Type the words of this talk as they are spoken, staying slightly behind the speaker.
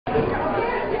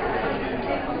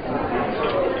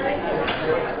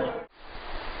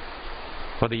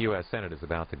Well, the U.S. Senate is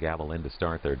about to gavel in to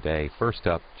start their day. First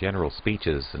up, general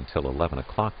speeches until 11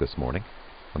 o'clock this morning.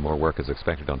 More work is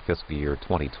expected on fiscal year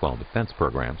 2012 defense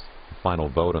programs. The final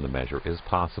vote on the measure is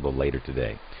possible later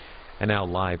today. And now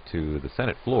live to the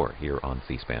Senate floor here on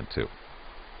C-SPAN 2.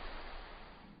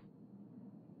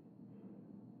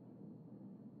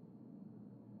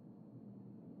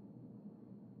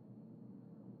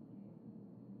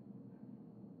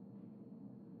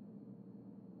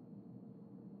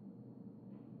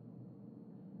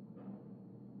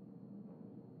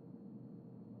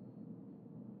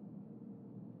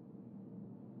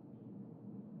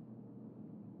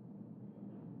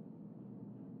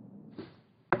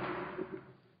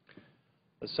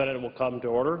 The Senate will come to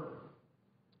order.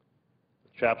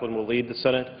 The chaplain will lead the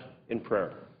Senate in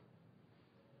prayer.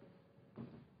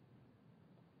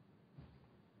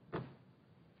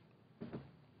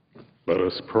 Let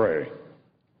us pray.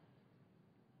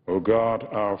 O God,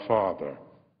 our Father,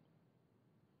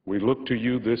 we look to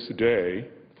you this day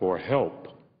for help.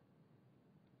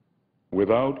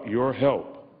 Without your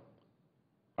help,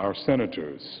 our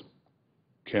senators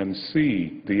can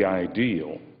see the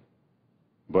ideal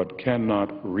but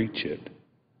cannot reach it.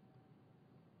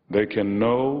 They can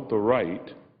know the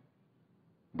right,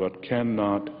 but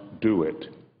cannot do it.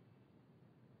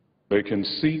 They can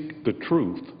seek the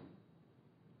truth,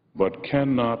 but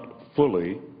cannot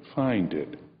fully find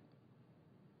it.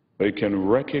 They can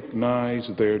recognize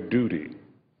their duty,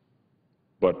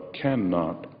 but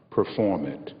cannot perform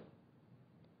it.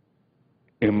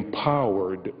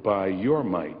 Empowered by your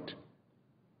might,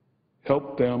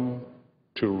 help them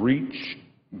to reach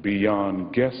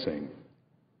beyond guessing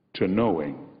to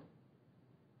knowing,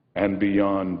 and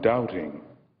beyond doubting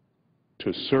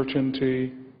to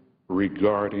certainty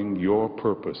regarding your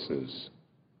purposes.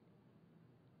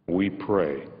 We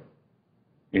pray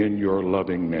in your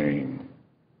loving name.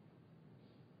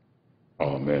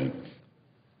 Amen.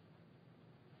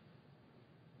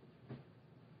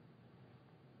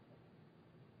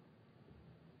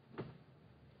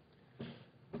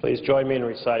 Please join me in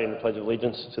reciting the Pledge of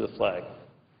Allegiance to the flag.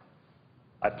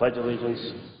 I pledge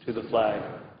allegiance to the flag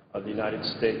of the United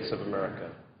States of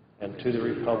America and to the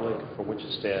republic for which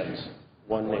it stands,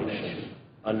 one nation,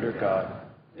 under God,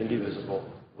 indivisible,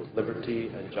 with liberty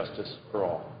and justice for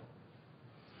all.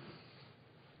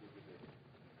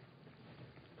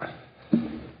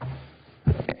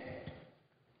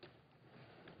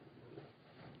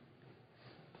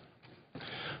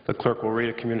 The clerk will read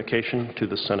a communication to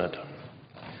the Senate.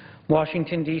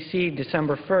 Washington, D.C.,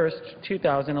 December 1st,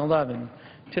 2011.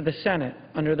 To the Senate,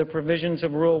 under the provisions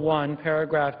of Rule 1,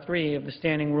 Paragraph 3 of the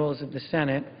Standing Rules of the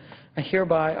Senate, I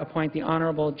hereby appoint the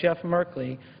Honorable Jeff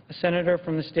Merkley, a senator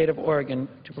from the state of Oregon,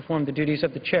 to perform the duties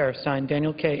of the chair. Signed,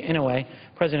 Daniel K. Inouye,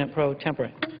 President pro tempore.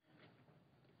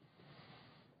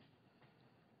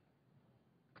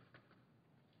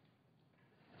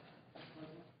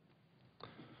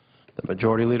 The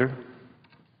Majority Leader.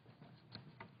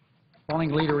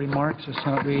 Following leader remarks, the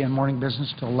Senate will be in morning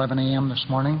business till 11 a.m. this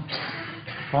morning.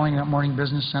 Following that morning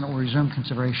business, Senate will resume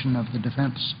consideration of the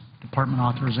Defense Department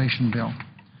Authorization Bill.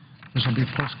 This will be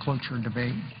a post-cloture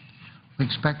debate. We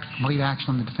expect complete action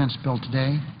on the defense bill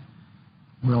today.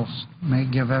 We'll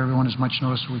give everyone as much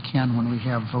notice as we can when we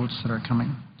have votes that are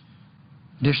coming.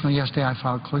 Additionally, yesterday I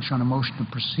filed cloture on a motion to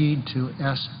proceed to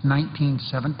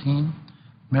S-1917,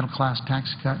 middle class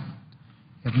tax cut.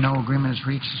 If no agreement is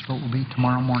reached, this vote will be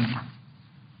tomorrow morning.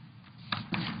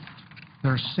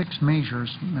 There are 6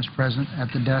 measures, Mr. President,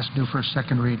 at the desk due for a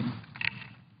second reading.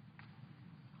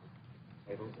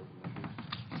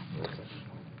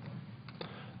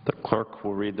 The clerk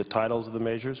will read the titles of the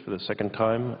measures for the second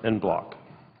time in block.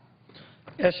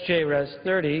 S.J. Res.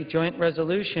 30, Joint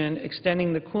Resolution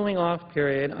extending the cooling off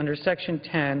period under Section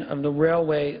 10 of the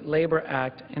Railway Labor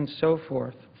Act and so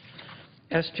forth.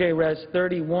 S.J. Res.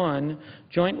 31,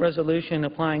 Joint Resolution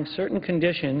applying certain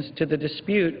conditions to the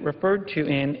dispute referred to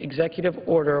in Executive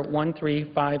Order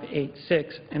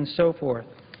 13586 and so forth.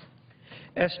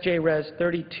 S.J. Res.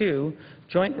 32,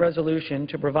 Joint Resolution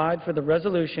to provide for the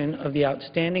resolution of the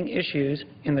outstanding issues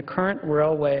in the current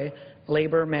railway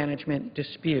labor management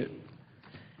dispute.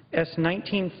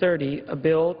 S-1930, a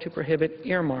bill to prohibit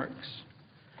earmarks.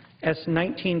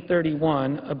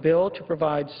 S-1931, a bill to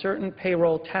provide certain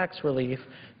payroll tax relief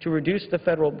to reduce the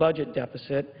federal budget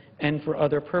deficit and for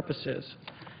other purposes.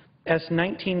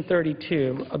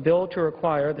 S-1932, a bill to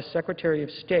require the Secretary of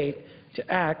State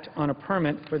to act on a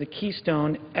permit for the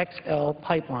Keystone XL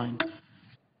pipeline.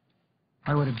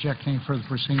 I would object to any further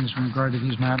proceedings in regard to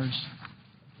these matters.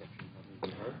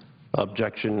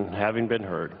 Objection having been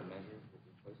heard.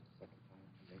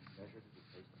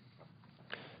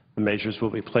 The measures will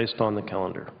be placed on the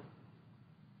calendar.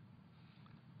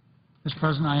 Mr.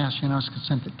 President, I ask unanimous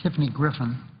consent that Tiffany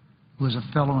Griffin, who is a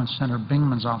fellow in Senator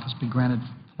Bingaman's office, be granted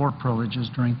floor privileges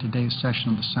during today's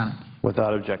session of the Senate.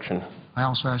 Without objection. I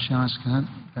also ask unanimous consent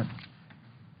that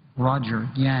Roger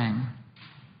Yang,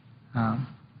 a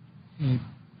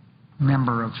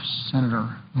member of Senator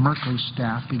Merkley's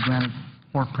staff, be granted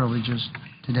floor privileges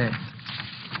today.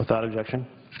 Without objection.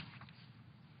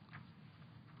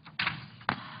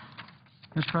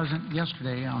 Mr. President,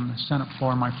 yesterday on the Senate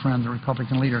floor, my friend, the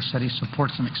Republican leader, said he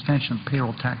supports an extension of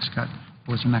payroll tax cut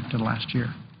that was enacted last year.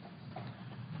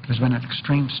 There's been an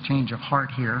extreme change of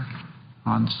heart here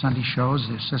on Sunday shows.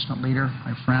 The assistant leader,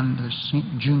 my friend, the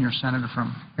junior senator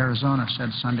from Arizona, said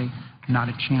Sunday, not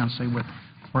a chance they would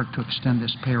work to extend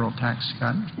this payroll tax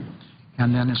cut.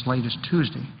 And then as late as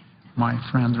Tuesday, my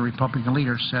friend, the Republican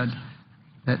leader, said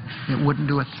that it wouldn't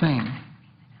do a thing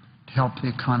to help the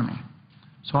economy.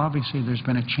 So obviously there's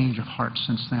been a change of heart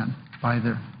since then by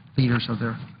the leaders of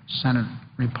their Senate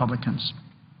Republicans.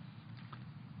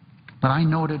 But I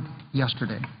noted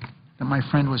yesterday that my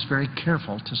friend was very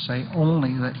careful to say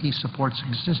only that he supports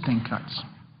existing cuts,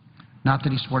 not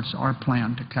that he supports our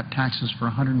plan to cut taxes for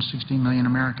 160 million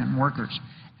American workers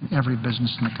in every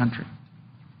business in the country.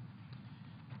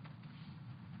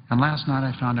 And last night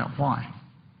I found out why.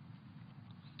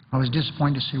 I was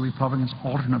disappointed to see Republicans'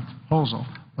 alternate proposal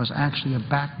was actually a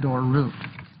backdoor route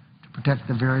to protect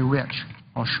the very rich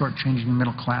while shortchanging the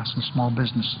middle class and small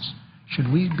businesses.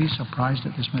 Should we be surprised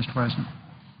at this, Mr. President?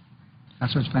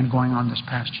 That's what's been going on this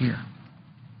past year.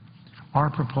 Our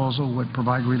proposal would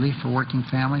provide relief for working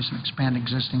families and expand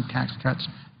existing tax cuts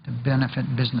to benefit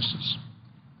businesses.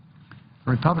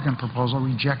 The Republican proposal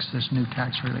rejects this new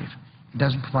tax relief. It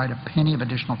doesn't provide a penny of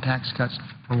additional tax cuts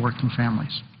for working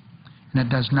families. And it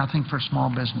does nothing for small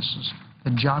businesses,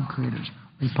 the job creators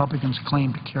Republicans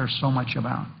claim to care so much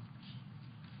about.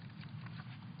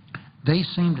 They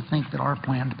seem to think that our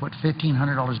plan to put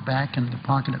 $1,500 back into the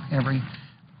pocket of every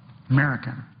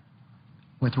American,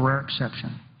 with rare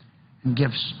exception, and give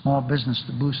small business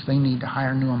the boost they need to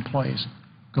hire new employees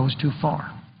goes too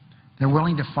far. They're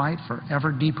willing to fight for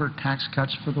ever deeper tax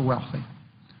cuts for the wealthy.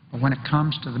 But when it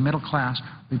comes to the middle class,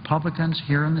 Republicans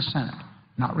here in the Senate,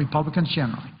 not Republicans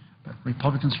generally, but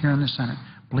Republicans here in the Senate,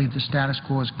 believe the status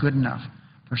quo is good enough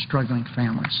for struggling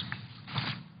families.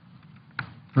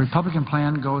 The Republican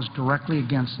plan goes directly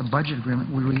against the budget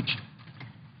agreement we reached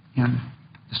in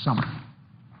the summer,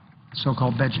 the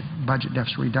so-called Budget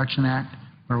Deficit Reduction Act,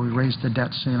 where we raised the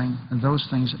debt ceiling, and those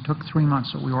things that took 3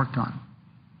 months that we worked on.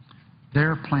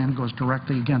 Their plan goes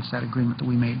directly against that agreement that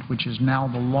we made, which is now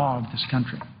the law of this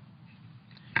country.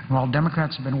 And while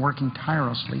Democrats have been working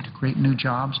tirelessly to create new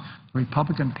jobs, the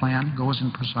Republican plan goes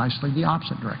in precisely the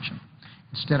opposite direction.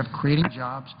 Instead of creating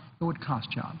jobs, it would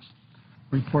cost jobs.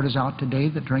 The report is out today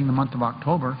that during the month of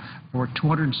October, there were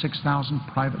 206,000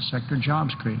 private sector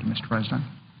jobs created, Mr. President.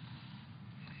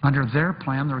 Under their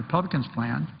plan, the Republicans'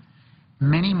 plan,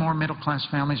 many more middle-class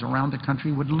families around the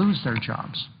country would lose their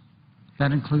jobs.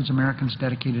 That includes Americans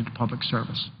dedicated to public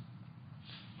service.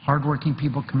 Hardworking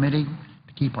people committed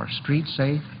to keep our streets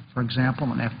safe, for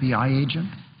example, an FBI agent,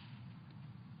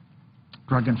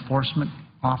 drug enforcement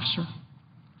officer,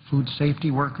 food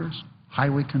safety workers,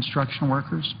 highway construction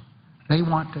workers. They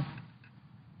want to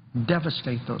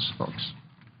devastate those folks.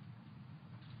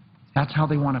 That's how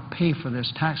they want to pay for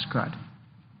this tax cut.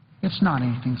 It's not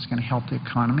anything that's going to help the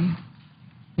economy.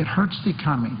 It hurts the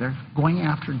economy. They're going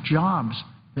after jobs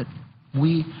that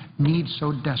we need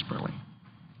so desperately.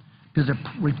 Do the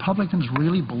Republicans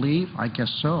really believe, I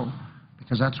guess so,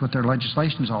 because that's what their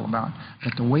legislation is all about,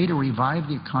 that the way to revive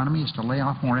the economy is to lay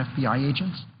off more FBI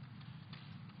agents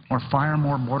or fire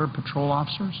more Border Patrol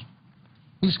officers?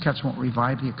 These cuts won't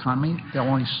revive the economy. They'll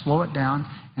only slow it down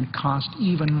and cost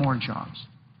even more jobs.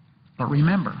 But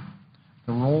remember,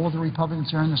 the role of the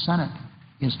Republicans here in the Senate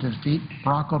is to defeat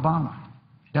Barack Obama.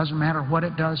 It doesn't matter what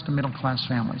it does to middle-class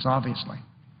families, obviously.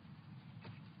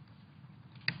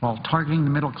 While targeting the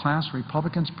middle class,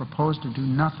 Republicans propose to do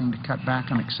nothing to cut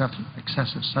back on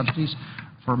excessive subsidies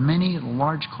for many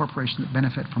large corporations that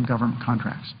benefit from government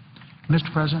contracts.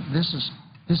 Mr. President, this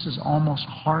is almost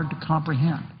hard to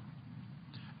comprehend.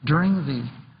 During the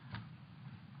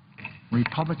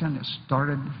Republican, it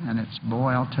started, and it's,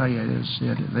 boy, I'll tell you,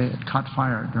 it caught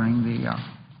fire during the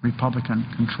Republican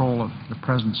control of the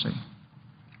presidency.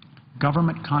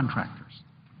 Government contractors.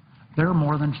 There are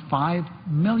more than 5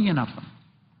 million of them.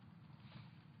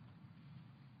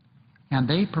 And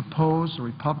they propose, the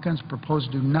Republicans propose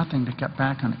to do nothing to cut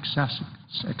back on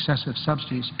excessive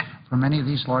subsidies for many of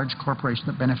these large corporations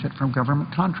that benefit from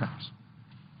government contracts.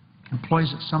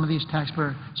 Employees at some of these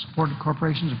taxpayer-supported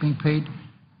corporations are being paid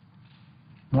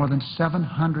more than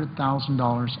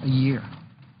 $700,000 a year,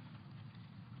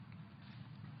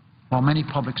 while many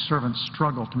public servants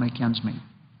struggle to make ends meet.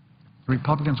 The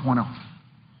Republicans want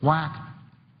to whack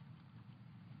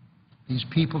these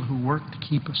people who work to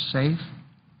keep us safe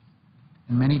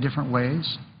in many different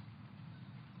ways,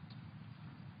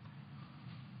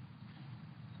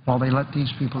 while they let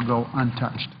these people go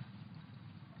untouched.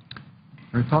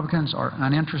 The Republicans are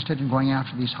uninterested in going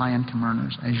after these high-income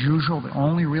earners. As usual, the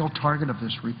only real target of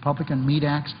this Republican meat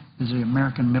axe is the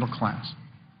American middle class.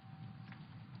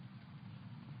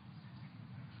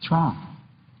 It's wrong.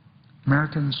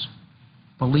 Americans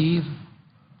believe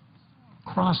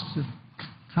across the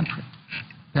country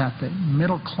that the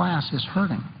middle class is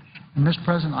hurting. And, Mr.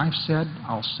 President, I've said,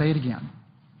 I'll say it again,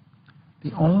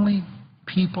 the only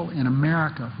people in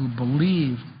America who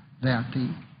believe that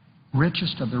the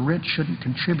richest of the rich shouldn't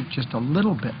contribute just a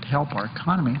little bit to help our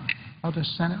economy are the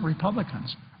Senate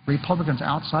Republicans. Republicans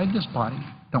outside this body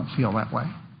don't feel that way.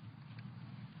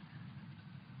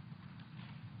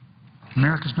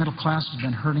 America's middle class has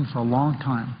been hurting for a long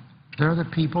time. They're the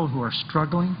people who are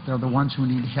struggling. They're the ones who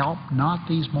need help, not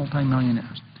these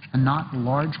multimillionaires and not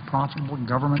large, profitable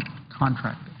government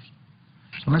contractors.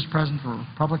 So, Mr. President, the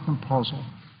Republican proposal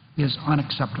is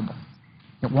unacceptable.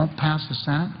 It won't pass the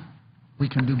Senate. We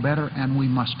can do better, and we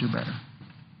must do better.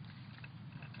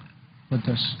 With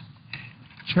this,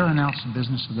 Chair announce the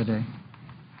business of the day.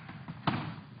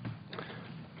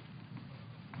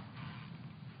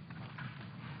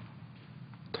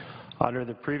 Under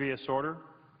the previous order,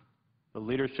 the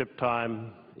leadership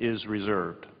time is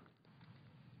reserved.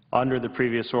 Under the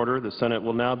previous order, the Senate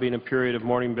will now be in a period of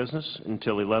morning business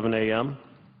until 11 a.m.,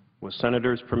 with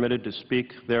senators permitted to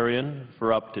speak therein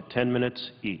for up to 10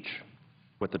 minutes each,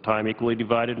 with the time equally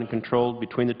divided and controlled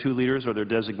between the two leaders or their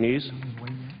designees,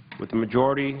 with the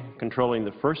majority controlling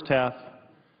the first half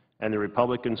and the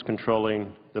Republicans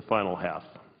controlling the final half.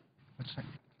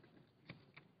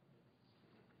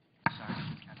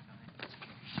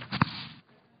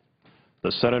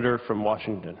 The Senator from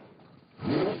Washington.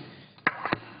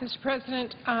 Mr.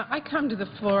 President, I come to the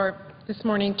floor this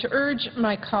morning to urge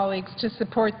my colleagues to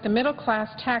support the middle-class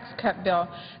tax cut bill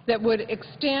that would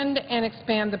extend and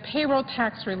expand the payroll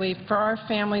tax relief for our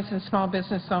families and small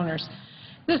business owners.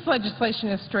 This legislation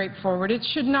is straightforward. It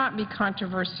should not be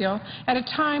controversial at a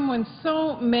time when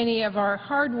so many of our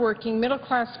hard-working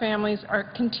middle-class families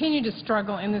continue to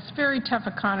struggle in this very tough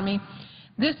economy.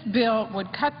 This bill would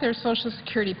cut their Social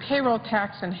Security payroll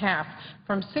tax in half,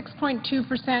 from 6.2%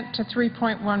 to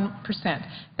 3.1%.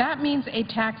 That means a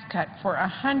tax cut for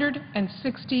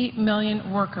 160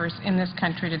 million workers in this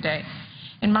country today.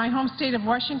 In my home state of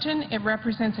Washington, it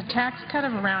represents a tax cut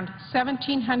of around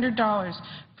 $1,700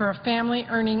 for a family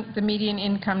earning the median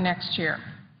income next year.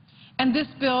 And this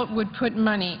bill would put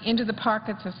money into the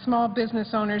pockets of small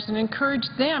business owners and encourage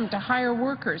them to hire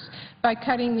workers by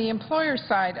cutting the employer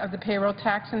side of the payroll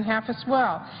tax in half as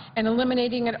well and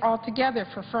eliminating it altogether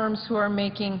for firms who are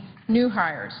making new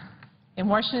hires. In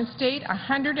Washington State,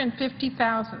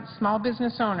 150,000 small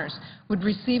business owners would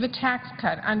receive a tax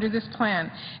cut under this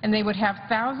plan, and they would have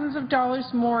thousands of dollars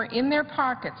more in their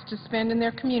pockets to spend in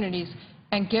their communities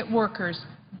and get workers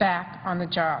back on the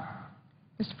job.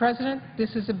 Mr. President,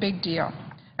 this is a big deal.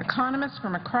 Economists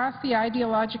from across the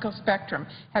ideological spectrum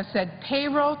have said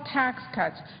payroll tax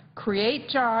cuts create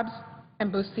jobs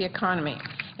and boost the economy,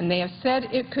 and they have said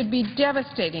it could be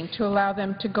devastating to allow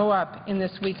them to go up in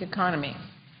this weak economy.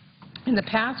 In the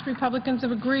past, Republicans have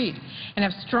agreed and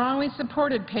have strongly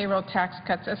supported payroll tax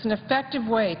cuts as an effective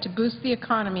way to boost the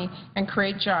economy and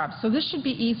create jobs. So this should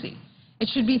be easy. It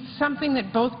should be something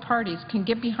that both parties can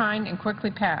get behind and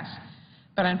quickly pass.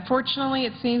 But unfortunately,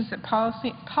 it seems that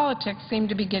politics seem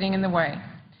to be getting in the way.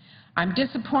 I'm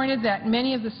disappointed that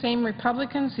many of the same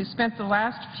Republicans who spent the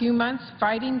last few months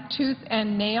fighting tooth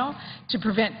and nail to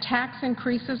prevent tax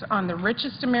increases on the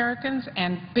richest Americans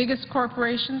and biggest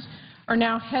corporations are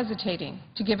now hesitating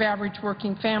to give average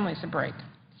working families a break.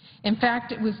 In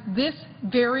fact, it was this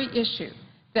very issue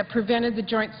that prevented the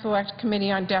Joint Select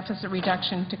Committee on Deficit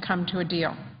Reduction to come to a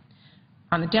deal.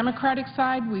 On the Democratic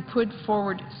side, we put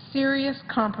forward serious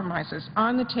compromises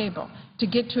on the table to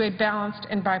get to a balanced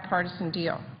and bipartisan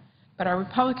deal. But our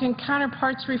Republican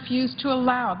counterparts refused to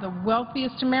allow the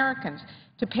wealthiest Americans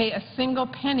to pay a single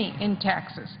penny in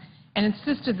taxes and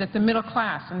insisted that the middle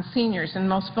class and seniors and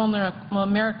most vulnerable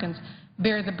Americans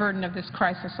bear the burden of this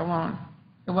crisis alone.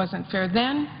 It wasn't fair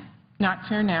then, not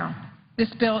fair now.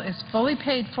 This bill is fully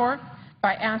paid for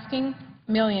by asking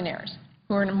millionaires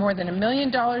who earn more than $1 million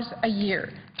a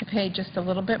year to pay just a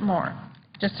little bit more.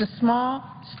 Just a small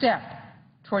step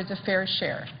towards a fair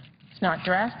share. It's not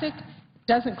drastic. It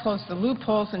doesn't close the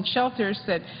loopholes and shelters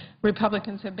that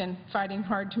Republicans have been fighting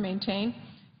hard to maintain.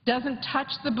 Doesn't touch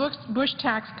the Bush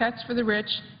tax cuts for the rich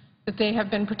that they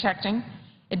have been protecting.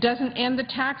 It doesn't end the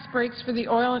tax breaks for the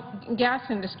oil and gas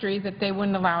industry that they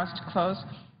wouldn't allow us to close.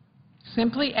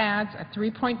 Simply adds a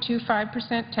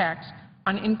 3.25% tax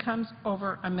on incomes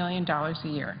over $1 million a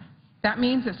year. That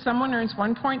means if someone earns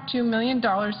 $1.2 million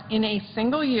in a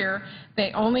single year,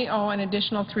 they only owe an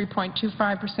additional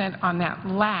 3.25% on that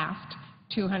last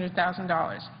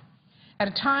 $200,000. At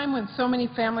a time when so many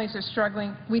families are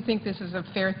struggling, we think this is a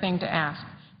fair thing to ask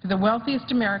for the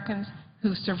wealthiest Americans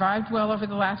who've survived well over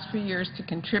the last few years to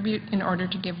contribute in order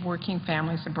to give working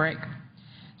families a break.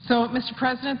 So, Mr.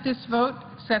 President, this vote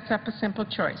sets up a simple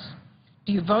choice.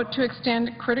 Do you vote to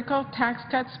extend critical tax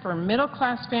cuts for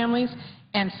middle-class families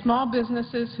and small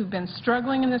businesses who've been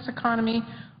struggling in this economy,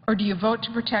 or do you vote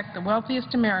to protect the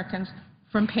wealthiest Americans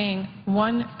from paying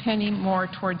 1 penny more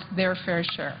towards their fair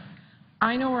share?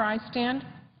 I know where I stand.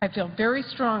 I feel very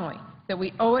strongly that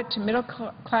we owe it to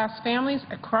middle-class families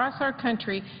across our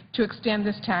country to extend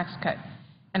this tax cut.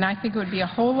 And I think it would be a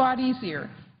whole lot easier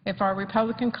if our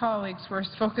Republican colleagues were as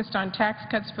focused on tax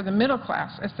cuts for the middle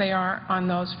class as they are on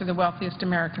those for the wealthiest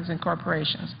Americans and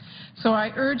corporations. So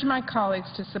I urge my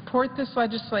colleagues to support this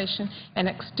legislation and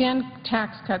extend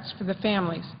tax cuts for the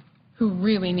families who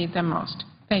really need them most.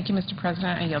 Thank you, Mr.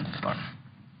 President. I yield the floor.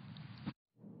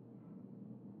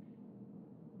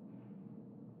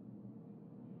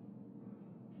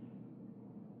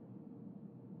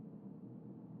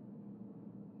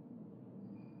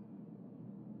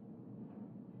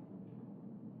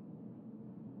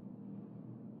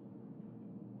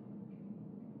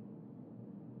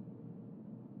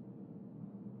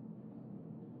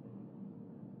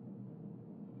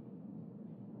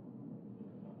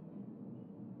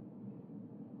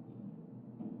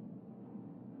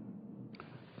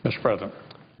 Mr. President.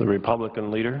 The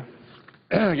Republican leader.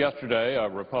 Yesterday,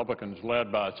 Republicans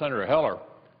led by Senator Heller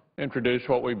introduced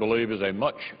what we believe is a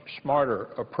much smarter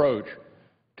approach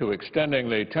to extending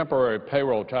the temporary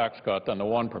payroll tax cut than the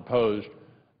one proposed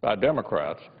by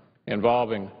Democrats,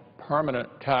 involving permanent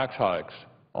tax hikes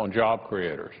on job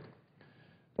creators.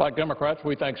 Like Democrats,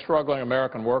 we think struggling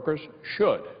American workers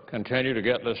should continue to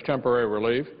get this temporary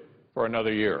relief for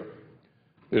another year.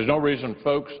 There's no reason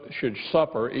folks should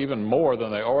suffer even more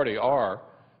than they already are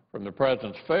from the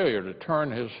President's failure to turn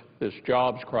this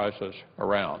jobs crisis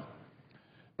around.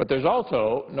 But there's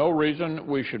also no reason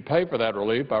we should pay for that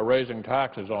relief by raising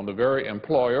taxes on the very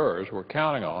employers we're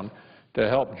counting on to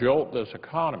help jolt this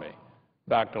economy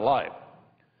back to life.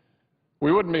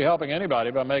 We wouldn't be helping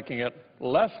anybody by making it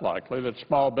less likely that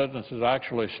small businesses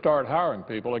actually start hiring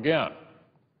people again.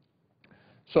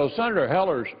 So Senator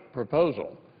Heller's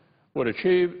proposal would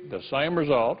achieve the same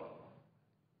result,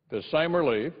 the same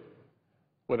relief,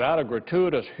 without a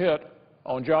gratuitous hit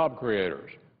on job creators.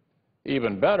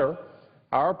 Even better,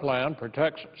 our plan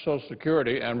protects Social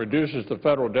Security and reduces the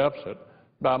federal deficit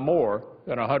by more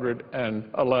than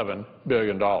 $111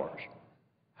 billion.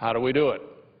 How do we do it?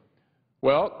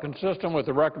 Well, consistent with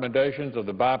the recommendations of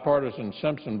the bipartisan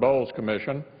Simpson-Bowles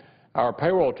Commission, our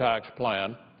payroll tax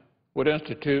plan would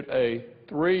institute a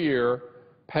 3-year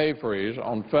pay freeze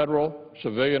on federal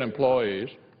civilian employees,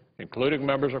 including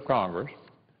members of Congress.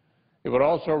 It would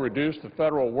also reduce the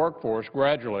federal workforce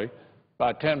gradually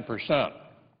by 10%,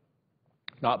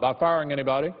 not by firing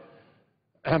anybody,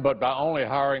 but by only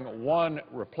hiring 1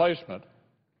 replacement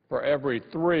for every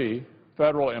 3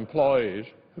 federal employees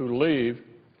who leave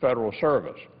federal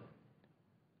service,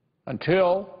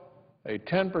 until a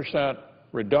 10%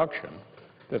 reduction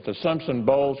that the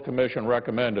Simpson-Bowles Commission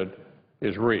recommended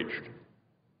is reached.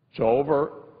 So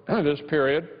over this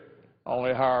period,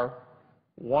 only hire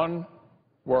 1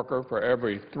 worker for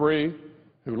every 3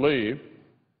 who leave,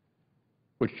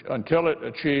 which until it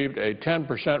achieved a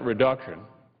 10% reduction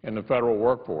in the federal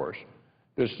workforce.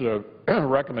 This is a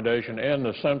recommendation in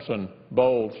the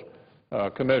Simpson-Bowles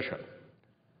Commission.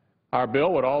 Our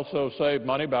bill would also save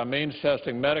money by means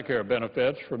testing Medicare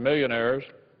benefits for millionaires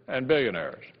and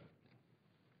billionaires.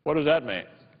 What does that mean?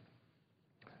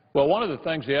 Well, one of the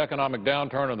things the economic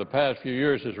downturn of the past few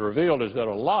years has revealed is that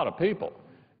a lot of people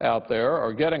out there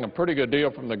are getting a pretty good deal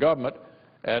from the government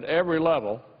at every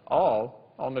level,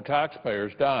 all on the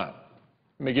taxpayer's dime.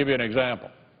 Let me give you an example.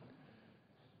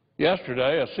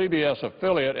 Yesterday, a CBS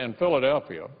affiliate in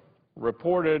Philadelphia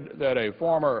reported that a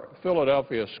former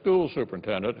Philadelphia school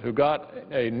superintendent who got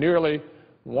a nearly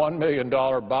 $1 million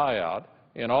buyout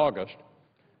in August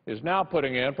is now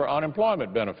putting in for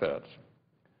unemployment benefits.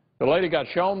 The lady got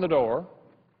shown the door,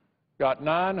 got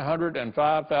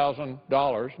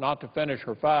 $905,000 not to finish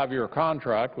her 5-year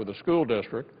contract with the school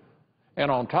district, and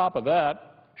on top of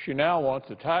that, she now wants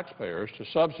the taxpayers to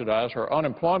subsidize her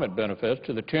unemployment benefits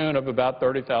to the tune of about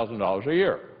 $30,000 a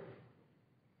year.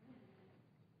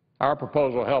 Our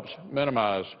proposal helps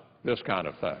minimize this kind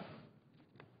of thing.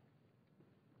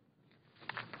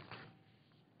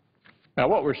 Now,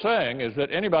 what we're saying is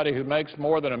that anybody who makes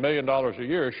more than $1 million a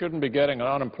year shouldn't be getting an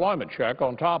unemployment check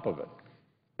on top of it,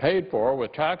 paid for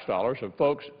with tax dollars of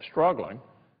folks struggling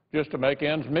just to make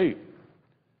ends meet.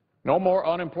 No more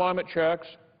unemployment checks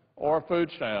or food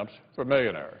stamps for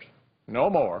millionaires. No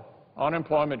more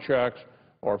unemployment checks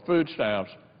or food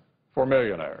stamps for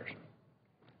millionaires.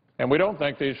 And we don't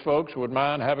think these folks would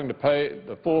mind having to pay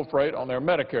the full freight on their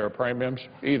Medicare premiums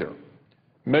either.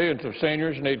 Millions of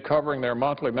seniors need covering their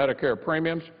monthly Medicare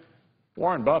premiums.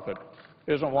 Warren Buffett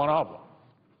isn't one of them.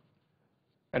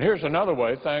 And here's another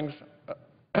way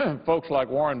folks like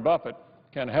Warren Buffett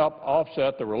can help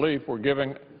offset the relief we're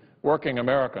giving working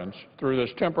Americans through this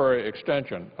temporary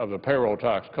extension of the payroll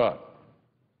tax cut.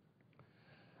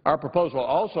 Our proposal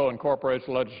also incorporates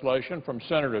legislation from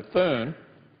Senator Thune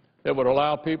that would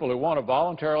allow people who want to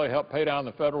voluntarily help pay down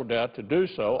the federal debt to do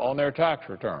so on their tax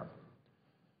return.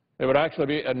 There would actually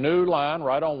be a new line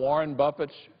right on Warren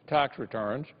Buffett's tax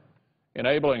returns,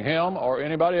 enabling him or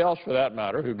anybody else for that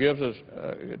matter who gives us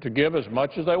to give as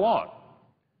much as they want.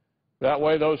 That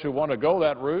way those who want to go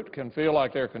that route can feel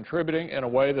like they're contributing in a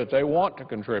way that they want to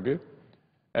contribute,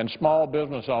 and small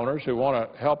business owners who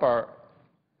want to help our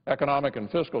economic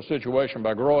and fiscal situation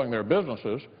by growing their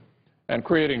businesses and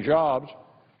creating jobs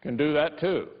can do that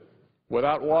too,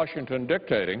 without Washington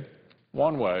dictating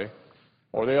one way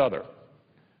or the other.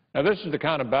 Now, this is the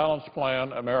kind of balanced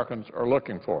plan Americans are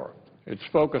looking for. It's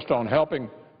focused on helping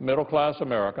middle-class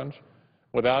Americans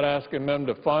without asking them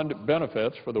to fund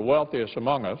benefits for the wealthiest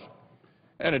among us,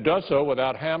 and it does so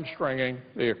without hamstringing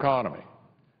the economy,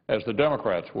 as the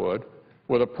Democrats would,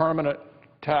 with a permanent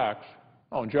tax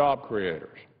on job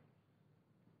creators.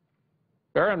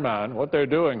 Bear in mind, what they're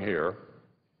doing here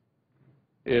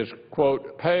is,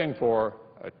 quote, paying for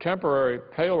a temporary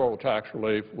payroll tax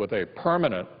relief with a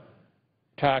permanent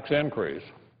tax increase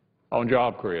on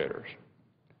job creators.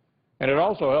 And it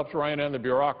also helps rein in the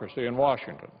bureaucracy in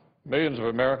Washington. Millions of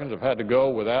Americans have had to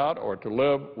go without or to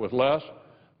live with less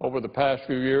over the past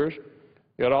few years,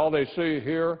 yet all they see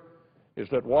here is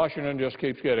that Washington just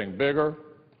keeps getting bigger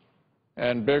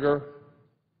and bigger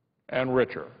and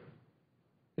richer.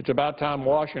 It's about time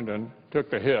Washington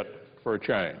took the hit for a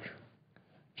change.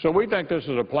 So we think this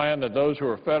is a plan that those who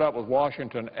are fed up with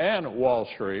Washington and Wall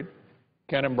Street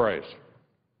can embrace.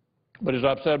 But as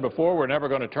I've said before, we're never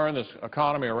going to turn this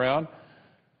economy around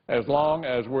as long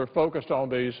as we're focused on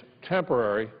these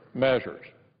temporary measures.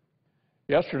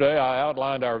 Yesterday, I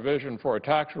outlined our vision for a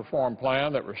tax reform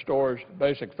plan that restores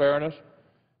basic fairness,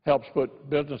 helps put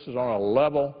businesses on a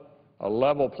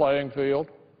level playing field,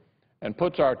 and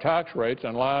puts our tax rates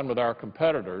in line with our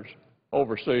competitors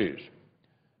overseas.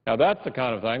 Now, that's the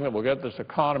kind of thing that will get this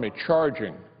economy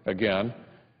charging again,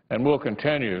 and we'll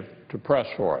continue to press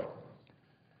for it.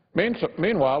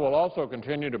 Meanwhile, we'll also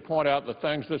continue to point out the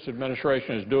things this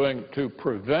administration is doing to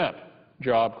prevent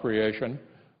job creation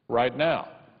right now.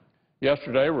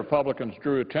 Yesterday, Republicans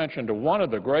drew attention to one of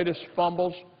the greatest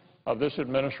fumbles of this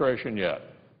administration yet.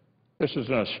 This is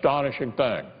an astonishing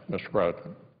thing, Mr.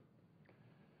 President.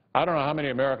 I don't know how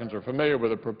many Americans are familiar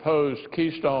with the proposed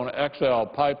Keystone XL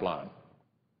pipeline,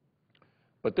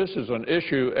 but this is an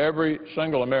issue every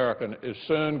single American is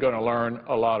soon going to learn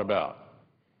a lot about.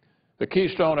 The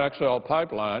Keystone XL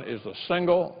pipeline is the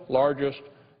single largest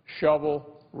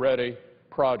shovel-ready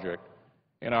project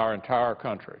in our entire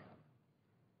country.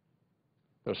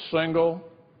 The single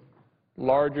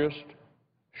largest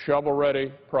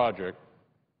shovel-ready project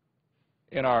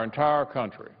in our entire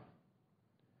country.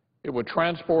 It would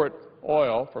transport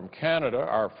oil from Canada,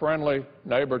 our friendly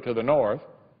neighbor to the north,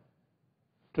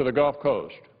 to the Gulf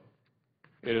Coast.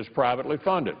 It is privately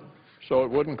funded, so it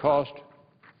wouldn't cost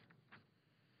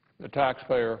the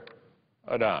taxpayer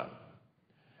a dime.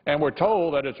 And we're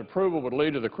told that its approval would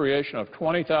lead to the creation of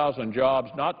 20,000 jobs,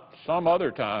 not some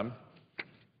other time,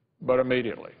 but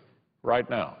immediately, right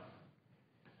now.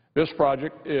 This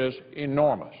project is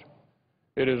enormous.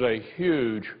 It is a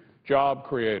huge job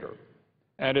creator,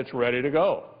 and it's ready to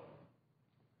go.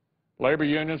 Labor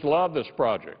unions love this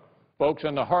project. Folks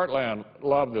in the heartland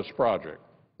love this project.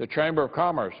 The Chamber of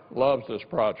Commerce loves this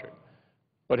project.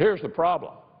 But here's the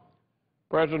problem.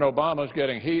 President Obama is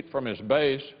getting heat from his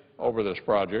base over this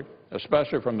project,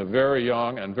 especially from the very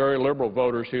young and very liberal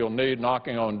voters he'll need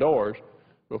knocking on doors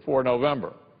before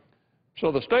November.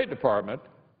 So the State Department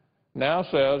now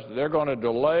says they're going to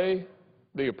delay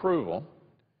the approval,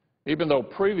 even though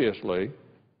previously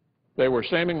they were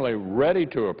seemingly ready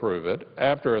to approve it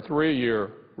after a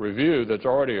 3-year review that's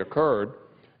already occurred,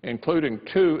 including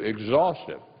 2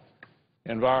 exhaustive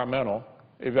environmental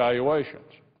evaluations.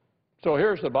 So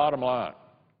here's the bottom line.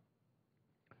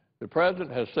 The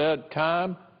President has said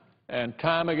time and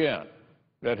time again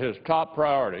that his top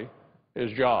priority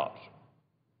is jobs.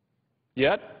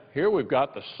 Yet, here we've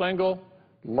got the single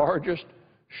largest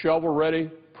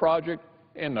shovel-ready project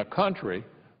in the country,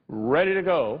 ready to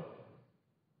go,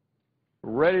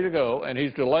 and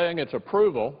he's delaying its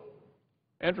approval,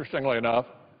 interestingly enough,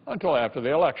 until after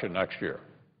the election next year.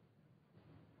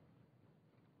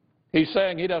 He's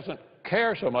saying he doesn't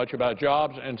care so much about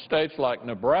jobs in states like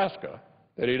Nebraska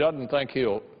that he doesn't think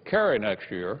he'll carry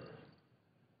next year,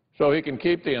 so he can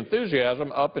keep the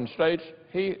enthusiasm up in states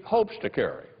he hopes to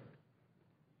carry.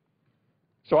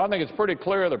 So I think it's pretty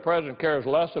clear the President cares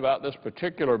less about this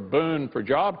particular boon for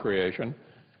job creation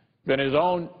than his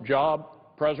own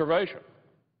job preservation.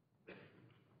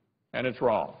 And it's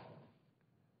wrong.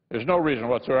 There's no reason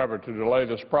whatsoever to delay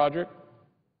this project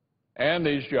and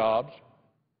these jobs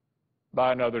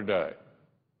by another day.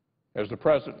 As the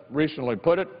President recently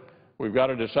put it, we've got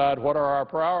to decide what are our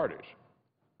priorities.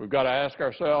 We've got to ask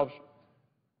ourselves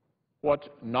what's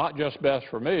not just best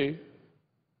for me,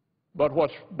 but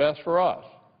what's best for us.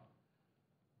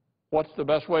 What's the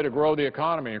best way to grow the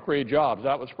economy and create jobs?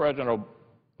 That was President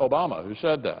Obama who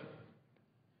said that.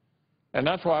 And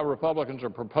that's why Republicans are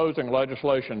proposing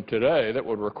legislation today that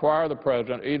would require the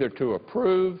President either to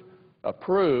approve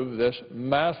this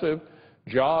massive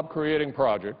job-creating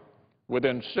project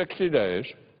within 60 days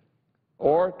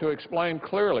or to explain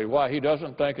clearly why he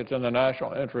doesn't think it's in the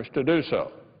national interest to do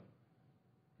so.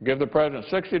 Give the President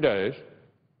 60 days,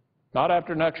 not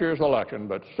after next year's election,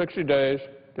 but 60 days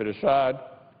to decide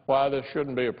why this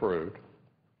shouldn't be approved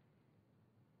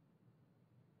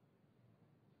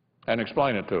and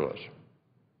explain it to us.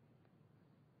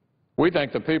 We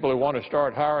think the people who want to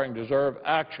start hiring deserve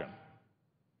action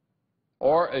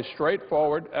or a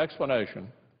straightforward explanation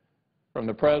from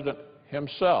the President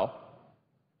himself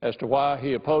as to why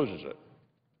he opposes it.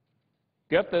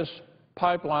 Get this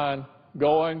pipeline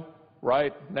going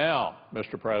right now,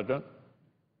 Mr. President,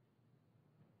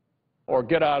 or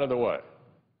get out of the way.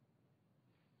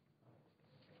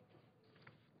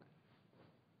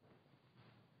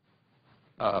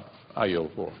 I yield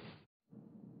the floor.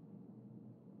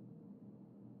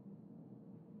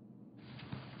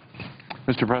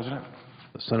 Mr. President.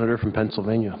 The Senator from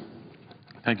Pennsylvania.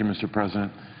 Thank you, Mr.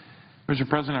 President. Mr.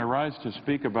 President, I rise to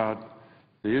speak about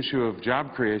the issue of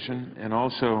job creation and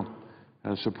also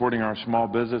supporting our small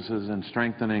businesses and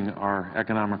strengthening our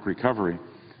economic recovery.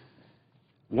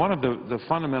 One of the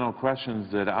fundamental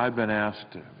questions that I've been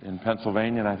asked in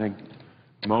Pennsylvania, and I think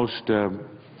most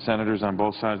senators on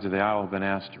both sides of the aisle have been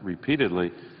asked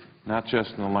repeatedly, not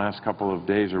just in the last couple of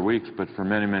days or weeks, but for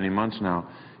many, many months now,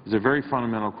 is a very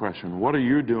fundamental question. What are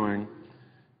you doing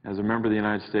as a member of the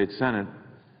United States Senate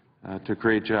to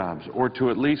create jobs, or to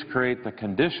at least create the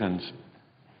conditions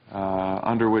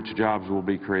under which jobs will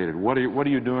be created? What are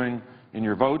you doing in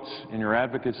your votes, in your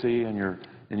advocacy, in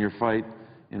your fight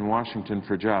in Washington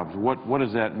for jobs? What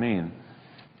does that mean?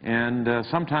 And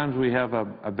sometimes we have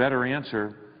a better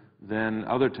answer than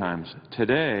other times.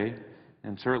 Today,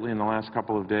 and certainly in the last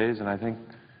couple of days, and I think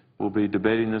we'll be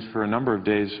debating this for a number of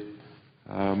days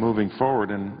moving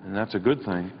forward, and that's a good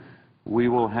thing, we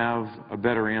will have a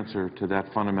better answer to that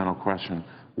fundamental question.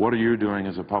 What are you doing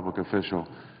as a public official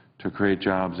to create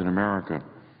jobs in America?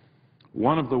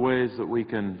 One of the ways that we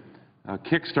can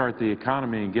kickstart the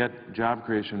economy and get job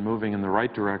creation moving in the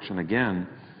right direction again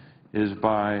is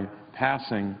by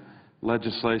passing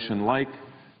legislation like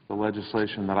the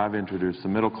legislation that I've introduced, the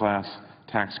Middle Class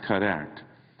Tax Cut Act.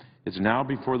 It's now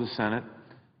before the Senate,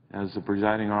 as the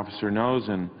presiding officer knows,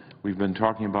 and we've been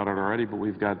talking about it already, but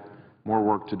we've got more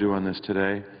work to do on this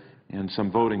today and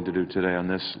some voting to do today on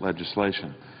this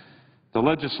legislation. The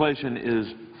legislation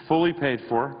is fully paid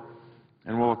for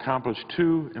and will accomplish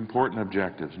 2 important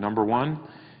objectives. Number one,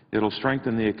 it'll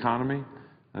strengthen the economy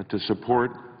to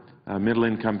support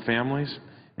middle-income families,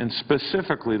 and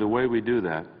specifically the way we do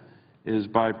that is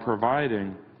by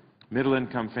providing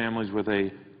middle-income families with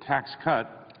a tax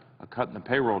cut, a cut in the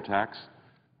payroll tax,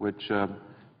 which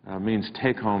means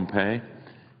take-home pay,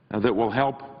 that will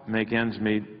help make ends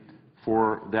meet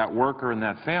for that worker and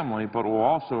that family, but will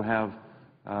also have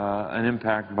an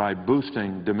impact by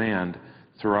boosting demand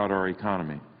throughout our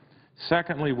economy.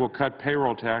 Secondly, we'll cut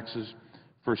payroll taxes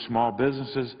for small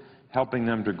businesses, helping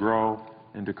them to grow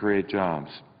and to create jobs.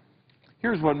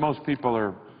 Here's what most people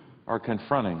are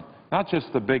confronting. Not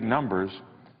just the big numbers,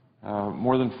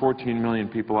 more than 14 million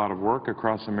people out of work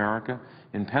across America.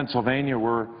 In Pennsylvania,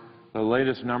 where the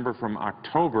latest number from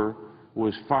October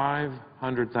was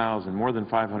 500,000, more than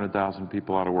 500,000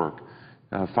 people out of work,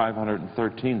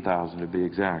 513,000 to be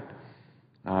exact,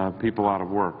 people out of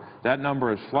work. That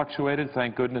number has fluctuated.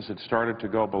 Thank goodness it started to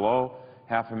go below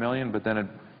 500,000, but then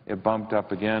it bumped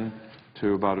up again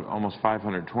to about almost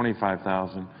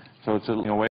 525,000. So it's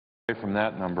away from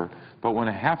that number. But when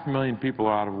 500,000 people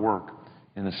are out of work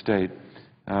in the state,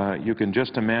 you can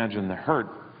just imagine the hurt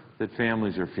that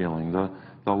families are feeling,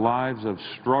 the lives of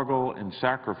struggle and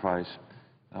sacrifice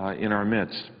in our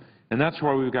midst. And that's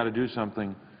why we've got to do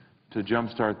something to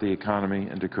jumpstart the economy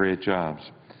and to create jobs.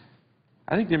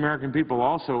 I think the American people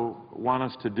also want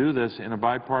us to do this in a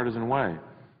bipartisan way,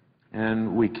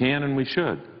 and we can and we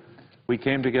should. We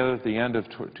came together at the end of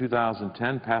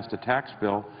 2010, passed a tax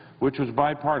bill which was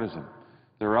bipartisan.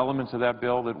 There are elements of that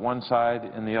bill that one side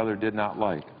and the other did not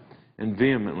like, and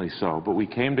vehemently so, but we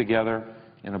came together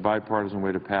in a bipartisan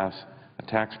way to pass a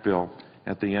tax bill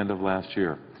at the end of last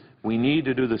year. We need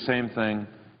to do the same thing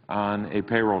on a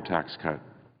payroll tax cut.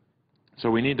 So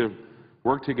we need to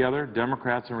work together,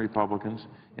 Democrats and Republicans,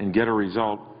 and get a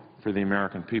result for the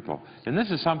American people. And this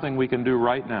is something we can do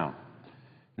right now.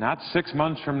 Not 6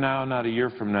 months from now, not a year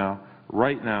from now,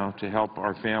 right now to help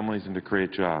our families and to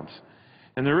create jobs.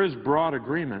 And there is broad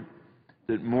agreement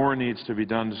that more needs to be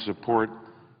done to support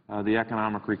the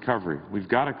economic recovery. We've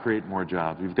got to create more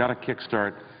jobs. We've got to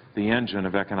kickstart the engine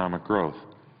of economic growth.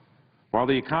 While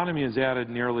the economy has added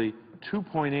nearly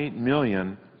 2.8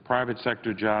 million private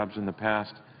sector jobs in the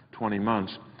past 20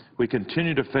 months, we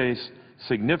continue to face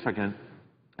significant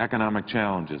economic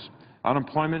challenges.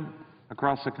 Unemployment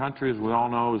across the country, as we all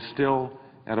know, is still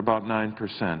at about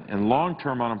 9%, and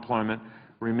long-term unemployment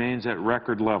remains at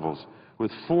record levels,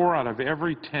 with 4 out of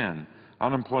every 10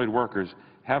 unemployed workers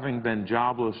having been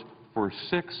jobless for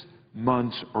 6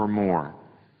 months or more.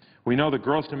 We know the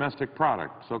gross domestic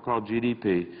product, so-called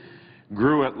GDP,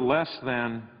 grew at less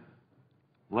than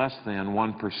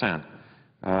 1%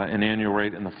 an annual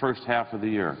rate in the first half of the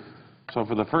year. So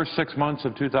for the first 6 months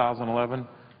of 2011,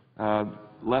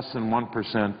 less than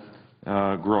 1%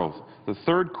 growth. The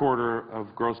third quarter of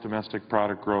gross domestic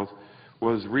product growth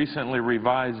was recently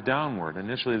revised downward.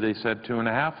 Initially they said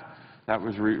 2.5. That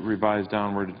was revised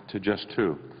downward to just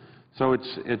 2. So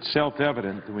it's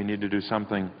self-evident that we need to do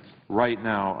something right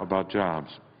now about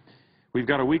jobs. We've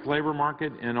got a weak labor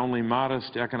market and only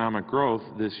modest economic growth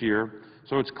this year,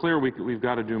 so it's clear we've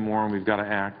got to do more and we've got to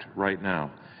act right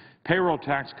now. Payroll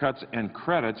tax cuts and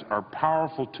credits are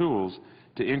powerful tools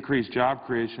to increase job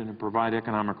creation and provide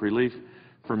economic relief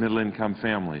for middle-income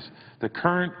families. The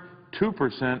current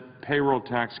 2% payroll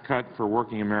tax cut for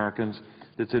working Americans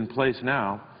that's in place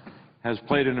now has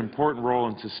played an important role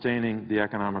in sustaining the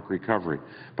economic recovery.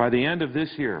 By the end of this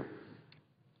year,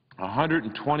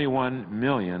 121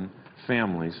 million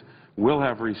families will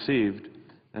have received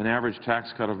an average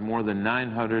tax cut of more than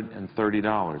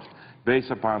 $930,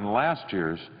 based upon last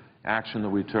year's action that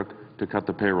we took to cut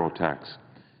the payroll tax.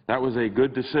 That was a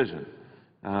good decision,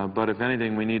 but if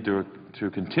anything, we need to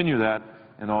continue that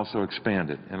and also expand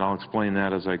it, and I'll explain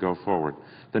that as I go forward.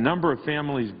 The number of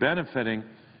families benefiting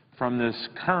from this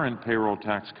current payroll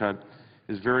tax cut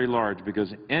is very large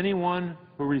because anyone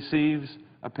who receives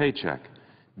a paycheck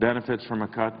benefits from a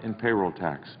cut in payroll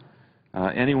tax.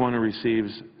 Anyone who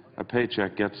receives a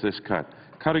paycheck gets this cut.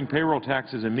 Cutting payroll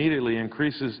taxes immediately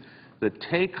increases the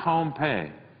take-home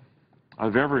pay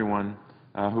of everyone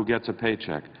who gets a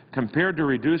paycheck. Compared to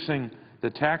reducing the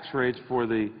tax rates for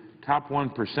the top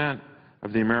 1%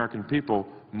 of the American people,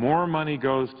 more money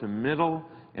goes to middle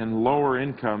and lower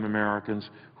income Americans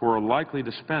who are likely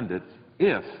to spend it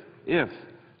if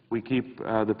we keep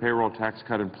the payroll tax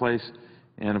cut in place,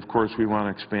 and of course we want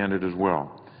to expand it as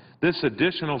well. This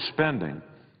additional spending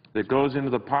that goes into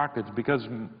the pockets, because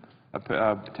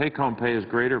take-home pay is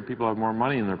greater, people have more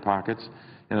money in their pockets,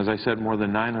 and as I said, more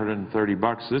than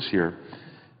 $930 this year,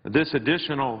 this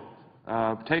additional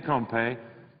take-home pay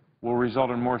will result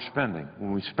in more spending.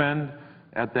 When we spend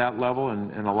at that level,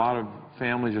 and a lot of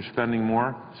families are spending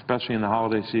more, especially in the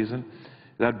holiday season,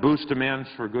 that boosts demands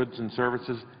for goods and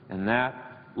services, and that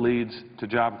leads to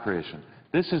job creation.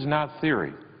 This is not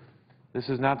theory. This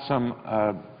is not some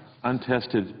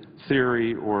untested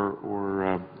theory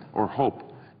or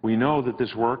hope. We know that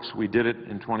this works. We did it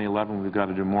in 2011. We've got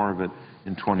to do more of it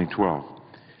in 2012.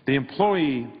 The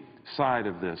employee side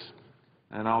of this,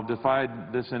 and I'll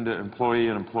divide this into employee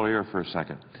and employer for a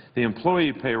second. The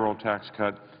employee payroll tax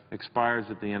cut expires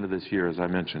at the end of this year, as I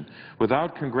mentioned.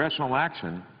 Without congressional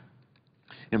action,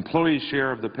 Employees'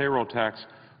 share of the payroll tax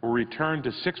will return to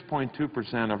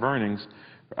 6.2% of earnings,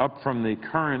 up from the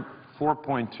current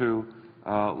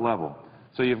 4.2 level.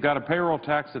 So you've got a payroll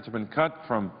tax that's been cut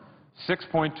from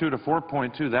 6.2 to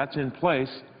 4.2. That's in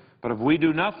place. But if we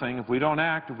do nothing, if we don't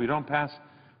act, if we don't pass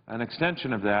an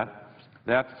extension of that,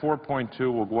 that 4.2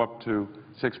 will go up to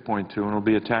 6.2, and it will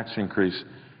be a tax increase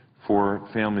for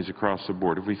families across the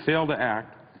board. If we fail to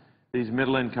act, these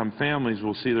middle-income families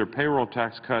will see their payroll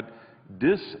tax cut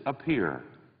disappear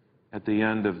at the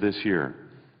end of this year.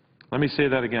 Let me say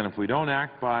that again. If we don't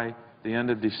act by the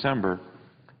end of December,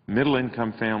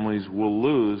 middle-income families will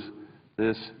lose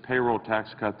this payroll tax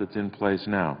cut that's in place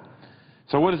now.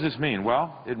 So what does this mean?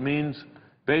 Well, it means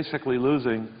basically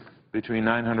losing between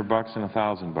 $900 and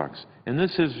 $1,000. And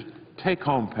this is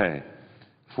take-home pay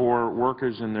for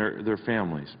workers and their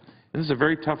families. And this is a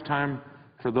very tough time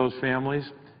for those families,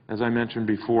 as I mentioned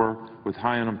before, with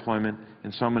high unemployment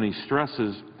and so many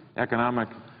stresses, economic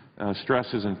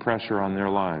stresses and pressure on their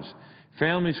lives.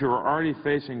 Families who are already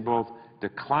facing both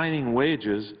declining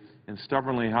wages and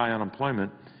stubbornly high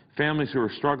unemployment, families who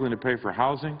are struggling to pay for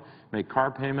housing, make car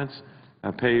payments,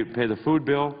 pay the food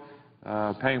bill,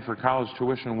 paying for college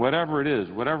tuition, whatever it is,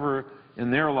 whatever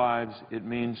in their lives it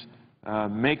means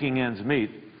making ends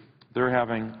meet, they're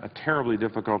having a terribly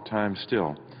difficult time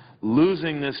still.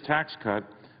 Losing this tax cut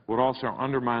would also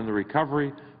undermine the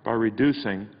recovery by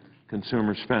reducing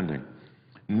consumer spending.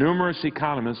 Numerous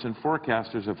economists and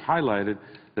forecasters have highlighted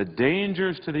the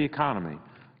dangers to the economy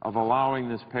of allowing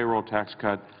this payroll tax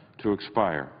cut to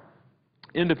expire.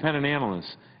 Independent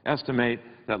analysts estimate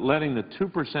that letting the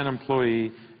 2%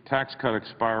 employee tax cut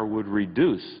expire would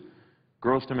reduce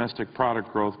gross domestic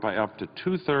product growth by up to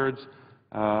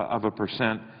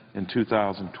 0.2% in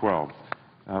 2012.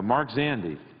 Mark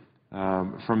Zandi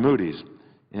from Moody's,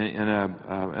 in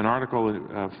an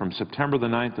article from September the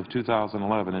 9th of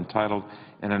 2011 entitled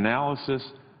 "An Analysis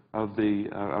of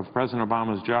President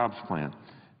Obama's Jobs Plan,"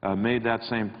 made that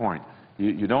same point.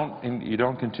 You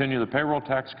don't continue the payroll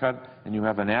tax cut, and you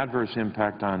have an adverse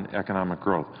impact on economic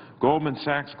growth. Goldman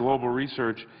Sachs Global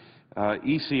Research,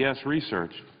 ECS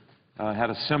Research, had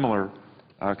a similar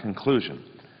conclusion.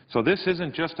 So this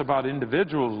isn't just about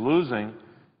individuals losing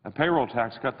a payroll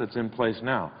tax cut that's in place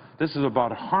now. This is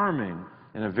about harming,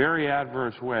 in a very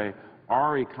adverse way,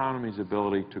 our economy's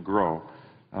ability to grow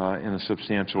in a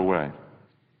substantial way.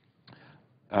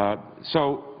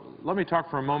 So let me talk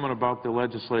for a moment about the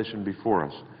legislation before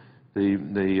us, the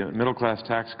Middle Class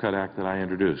Tax Cut Act that I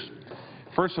introduced.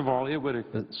 First of all, it would...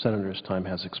 The Senator's time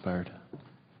has expired.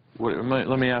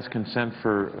 Let me ask consent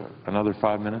for another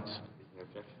 5 minutes.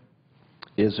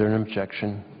 Is there an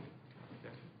objection?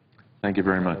 Thank you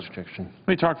very much. No objection. Let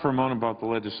me talk for a moment about the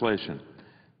legislation.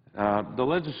 The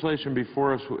legislation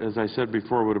before us, as I said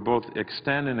before, would both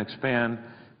extend and expand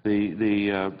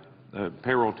the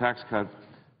payroll tax cut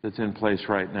that's in place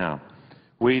right now.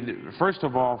 We'd, first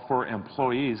of all, for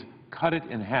employees, cut it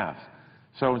in half.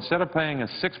 So instead of paying a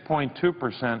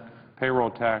 6.2%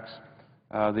 payroll tax,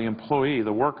 the employee,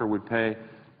 the worker, would pay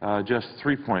just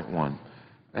 3.1%.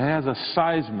 It has a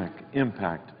seismic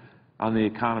impact on the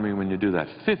economy when you do that.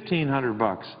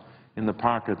 $1,500 in the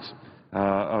pockets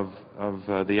of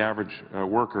the average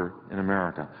worker in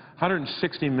America.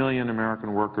 160 million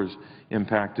American workers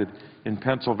impacted. In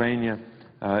Pennsylvania,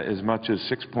 as much as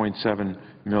 6.7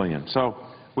 million. So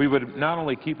we would not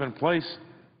only keep in place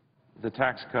the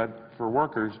tax cut for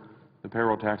workers, the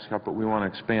payroll tax cut, but we want to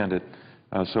expand it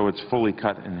so it's fully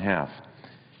cut in half.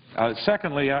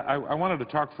 Secondly, I wanted to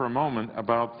talk for a moment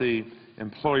about the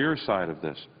employer side of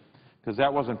this, because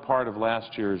that wasn't part of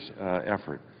last year's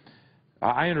effort.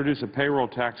 I introduced a payroll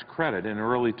tax credit in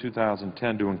early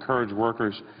 2010 to encourage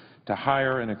workers to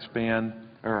hire and expand,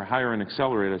 or hire and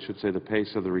accelerate, I should say, the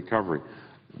pace of the recovery.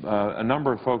 A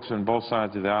number of folks on both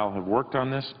sides of the aisle have worked on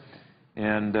this,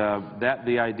 and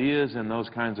the ideas and those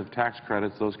kinds of tax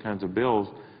credits, those kinds of bills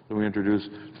that we introduced,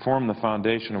 form the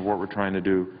foundation of what we're trying to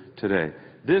do today.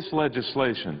 This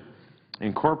legislation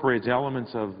incorporates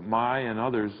elements of my and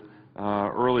others'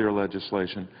 earlier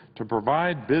legislation to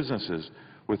provide businesses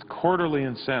with quarterly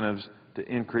incentives to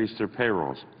increase their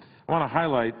payrolls. I want to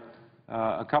highlight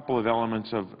a couple of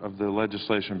elements of the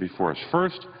legislation before us.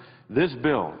 First, this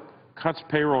bill cuts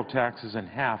payroll taxes in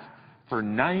half for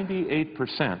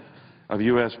 98% of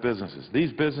U.S. businesses.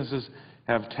 These businesses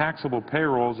have taxable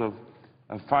payrolls of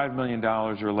 $5 million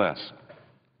or less.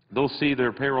 They'll see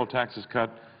their payroll taxes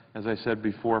cut, as I said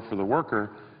before, for the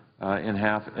worker in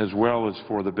half, as well as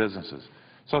for the businesses.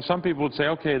 So some people would say,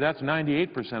 okay, that's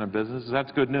 98% of businesses,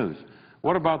 that's good news.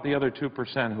 What about the other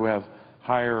 2% who have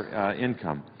higher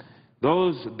income?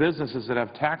 Those businesses that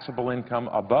have taxable income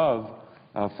above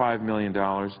 $5 million,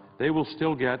 they will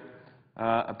still get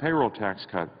a payroll tax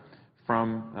cut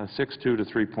from 6.2 to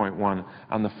 3.1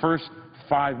 on the first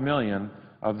 $5 million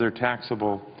of their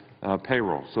taxable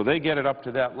payroll. So they get it up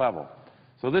to that level.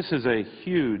 So this is a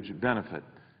huge benefit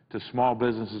to small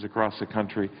businesses across the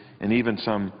country and even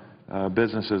some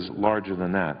businesses larger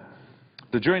than that.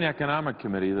 The Joint Economic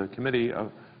Committee, the committee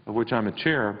of which I'm a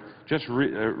chair, just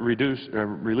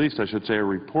released, I should say, a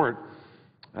report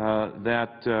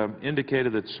that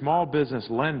indicated that small business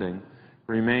lending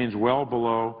remains well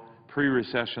below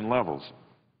pre-recession levels,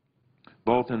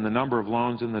 both in the number of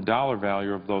loans and the dollar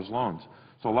value of those loans.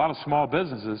 So a lot of small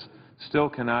businesses still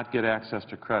cannot get access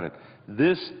to credit.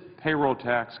 This payroll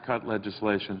tax cut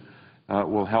legislation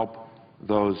will help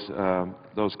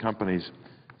those companies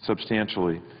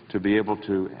substantially to be able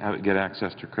to get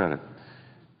access to credit.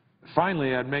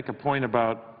 Finally, I'd make a point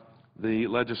about the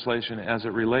legislation as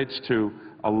it relates to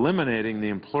eliminating the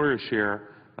employer share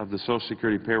of the Social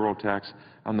Security payroll tax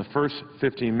on the first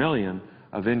 $50 million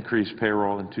of increased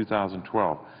payroll in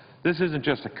 2012. This isn't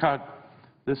just a cut,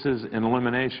 this is an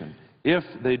elimination. If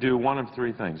they do one of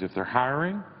three things: if they're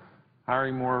hiring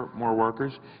more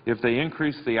workers, if they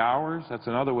increase the hours, that's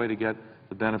another way to get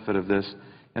the benefit of this,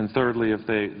 and thirdly, if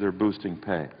they're boosting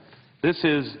pay. This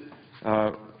is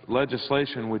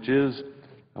legislation which is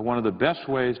one of the best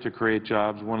ways to create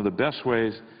jobs, one of the best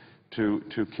ways to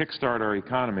kickstart our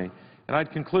economy. And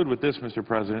I'd conclude with this, Mr.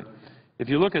 President. If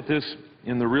you look at this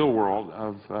in the real world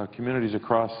of communities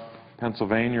across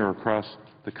Pennsylvania or across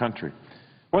the country,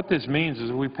 what this means is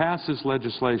if we pass this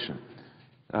legislation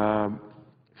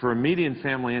for a median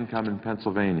family income in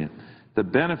Pennsylvania, the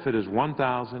benefit is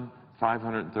 $1,535,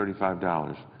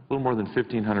 a little more than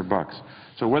 $1,500.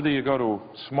 So whether you go to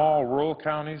small rural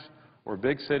counties or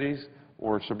big cities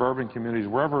or suburban communities,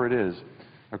 wherever it is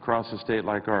across a state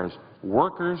like ours,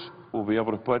 workers will be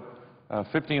able to put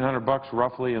 $1,500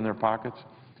 roughly in their pockets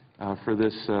for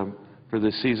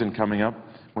this season coming up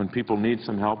when people need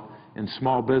some help, and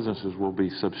small businesses will be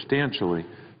substantially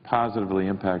positively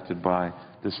impacted by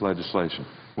this legislation.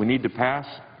 We need to pass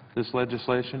this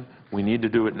legislation. We need to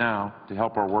do it now to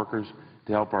help our workers,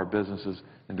 to help our businesses,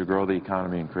 and to grow the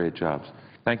economy and create jobs.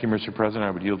 Thank you, Mr. President.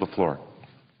 I would yield the floor.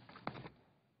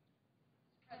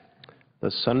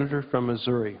 The senator from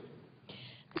Missouri.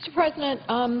 Mr. President,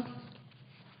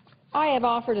 I have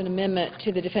offered an amendment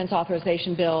to the Defense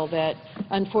Authorization Bill that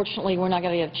unfortunately we're not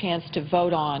going to get a chance to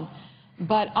vote on.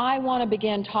 But I want to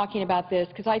begin talking about this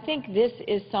because I think this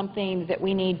is something that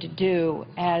we need to do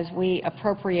as we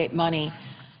appropriate money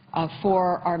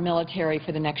for our military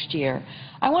for the next year.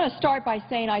 I want to start by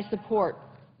saying I support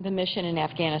the mission in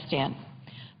Afghanistan.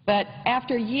 But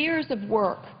after years of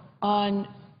work on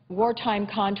wartime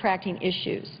contracting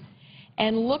issues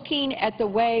and looking at the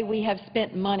way we have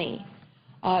spent money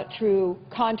through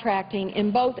contracting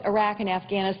in both Iraq and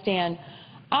Afghanistan,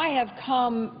 I have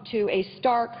come to a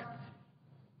stark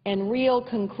and real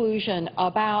conclusion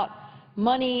about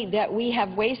money that we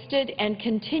have wasted and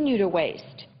continue to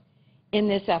waste in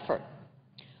this effort.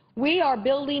 We are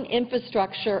building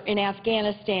infrastructure in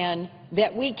Afghanistan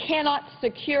that we cannot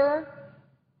secure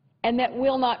and that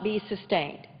will not be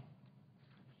sustained.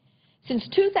 Since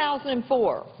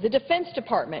 2004, the Defense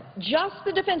Department, just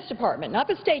the Defense Department, not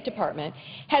the State Department,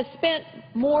 has spent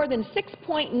more than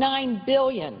 $6.9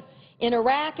 billion in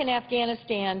Iraq and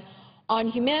Afghanistan on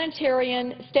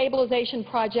humanitarian stabilization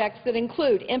projects that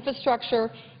include infrastructure,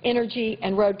 energy,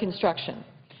 and road construction.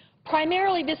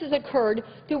 Primarily, this has occurred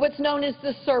through what's known as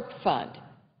the CERP Fund.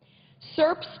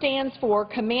 CERP stands for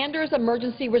Commander's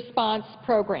Emergency Response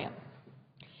Program.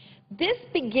 This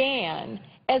began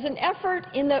as an effort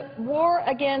in the war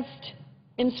against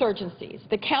insurgencies,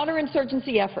 the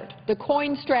counterinsurgency effort, the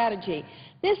COIN strategy.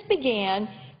 This began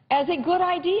as a good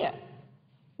idea,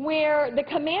 where the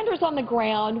commanders on the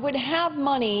ground would have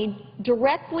money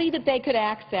directly that they could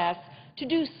access to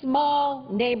do small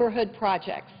neighborhood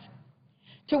projects,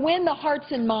 to win the hearts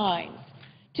and minds,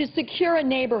 to secure a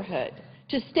neighborhood,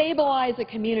 to stabilize a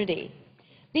community.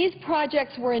 These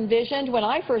projects were envisioned when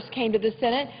I first came to the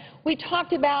Senate. We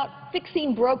talked about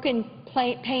fixing broken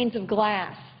panes of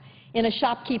glass in a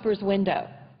shopkeeper's window.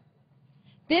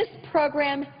 This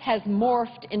program has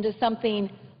morphed into something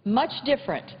much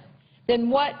different than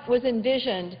what was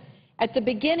envisioned at the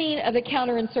beginning of the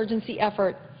counterinsurgency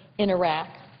effort in Iraq.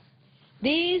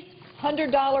 These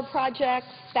 $100 projects,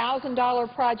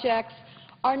 $1,000 projects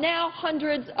are now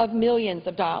hundreds of millions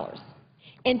of dollars.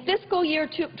 In fiscal year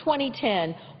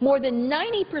 2010, more than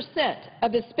 90%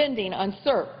 of the spending on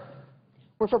CERP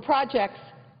were for projects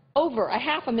over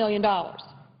 $500,000.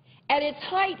 At its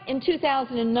height in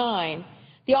 2009,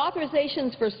 the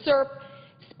authorizations for CERP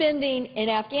spending in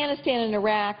Afghanistan and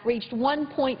Iraq reached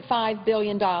 $1.5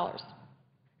 billion.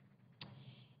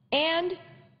 And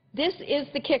this is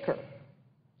the kicker.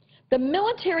 The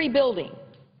military building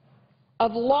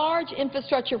of large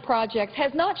infrastructure projects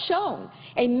has not shown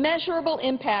a measurable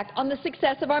impact on the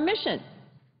success of our mission.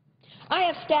 I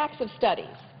have stacks of studies,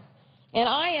 and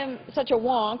I am such a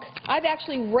wonk, I've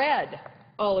actually read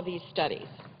all of these studies.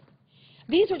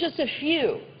 These are just a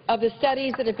few of the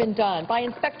studies that have been done by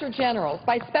inspector generals,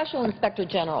 by special inspector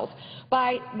generals,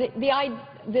 by the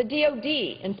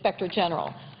DOD inspector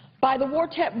general, by the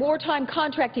Wartime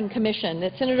Contracting Commission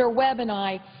that Senator Webb and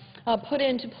I put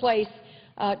into place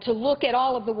to look at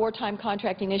all of the wartime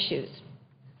contracting issues.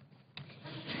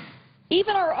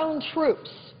 Even our own troops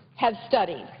have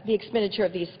studied the expenditure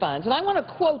of these funds, and I want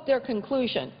to quote their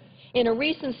conclusion in a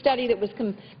recent study that was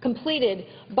completed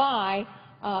by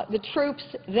the troops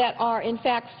that are in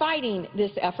fact fighting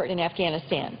this effort in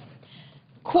Afghanistan.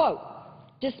 Quote,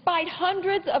 despite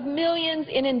hundreds of millions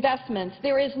in investments,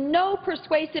 there is no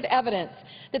persuasive evidence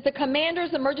that the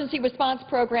Commander's Emergency Response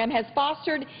Program has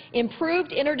fostered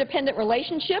improved interdependent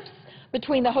relationships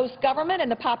between the host government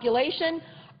and the population,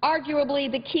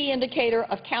 arguably the key indicator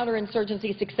of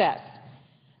counterinsurgency success.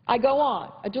 I go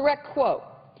on, a direct quote.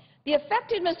 The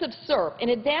effectiveness of SERP in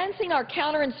advancing our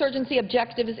counterinsurgency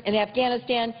objectives in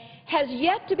Afghanistan has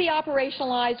yet to be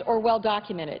operationalized or well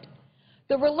documented.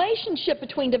 The relationship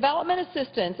between development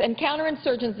assistance and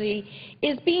counterinsurgency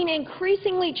is being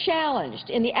increasingly challenged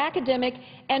in the academic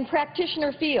and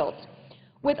practitioner fields,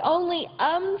 with only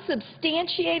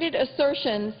unsubstantiated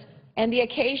assertions and the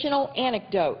occasional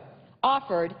anecdote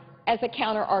offered as a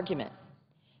counter-argument.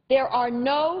 There are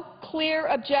no clear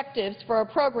objectives for a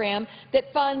program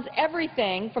that funds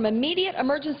everything from immediate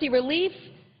emergency relief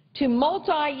to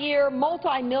multi-year,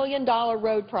 multi-million-dollar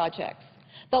road projects.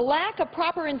 The lack of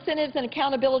proper incentives and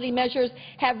accountability measures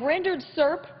have rendered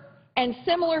SERP and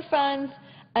similar funds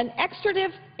an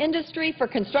extractive industry for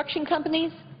construction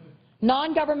companies,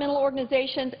 non-governmental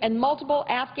organizations, and multiple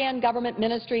Afghan government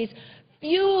ministries,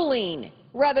 fueling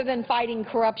rather than fighting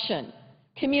corruption,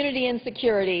 community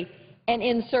insecurity, and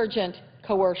insurgent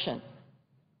coercion.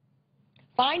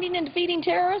 Finding and defeating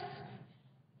terrorists,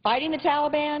 fighting the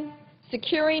Taliban,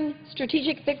 securing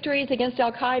strategic victories against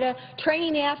al-Qaeda,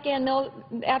 training the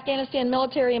Afghanistan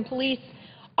military and police,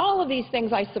 all of these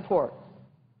things I support.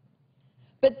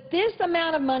 But this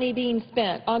amount of money being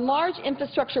spent on large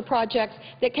infrastructure projects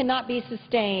that cannot be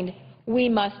sustained, we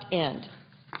must end.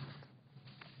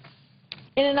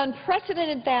 In an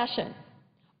unprecedented fashion,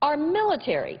 our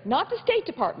military, not the State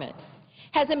Department,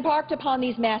 has embarked upon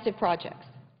these massive projects.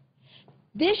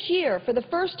 This year, for the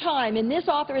first time in this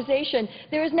authorization,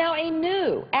 there is now a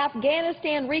new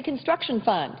Afghanistan Reconstruction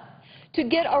Fund to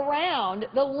get around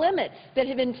the limits that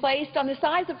have been placed on the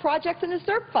size of projects in the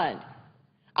SERP Fund.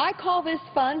 I call this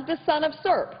fund the son of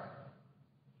SERP.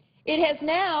 It has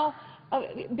now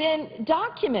been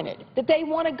documented that they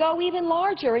want to go even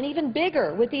larger and even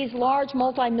bigger with these large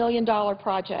multi-million-dollar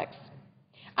projects.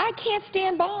 I can't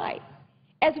stand by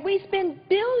as we spend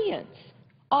billions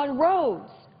on roads,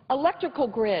 electrical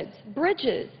grids,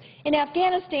 bridges in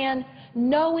Afghanistan,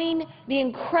 knowing the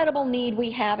incredible need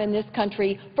we have in this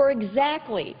country for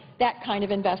exactly that kind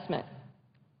of investment.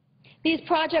 These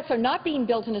projects are not being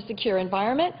built in a secure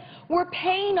environment. We're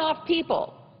paying off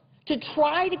people to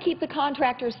try to keep the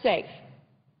contractors safe.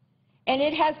 And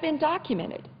it has been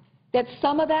documented that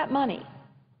some of that money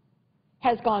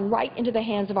has gone right into the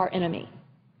hands of our enemy.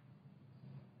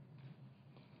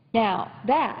 Now,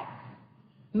 that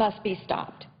must be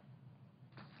stopped.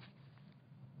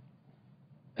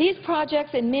 These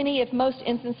projects, in many, if most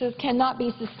instances, cannot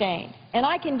be sustained. And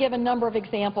I can give a number of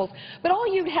examples, but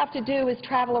all you'd have to do is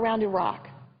travel around Iraq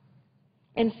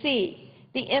and see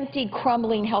the empty,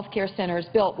 crumbling health care centers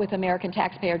built with American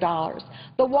taxpayer dollars,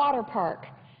 the water park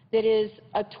that is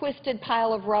a twisted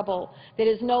pile of rubble that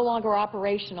is no longer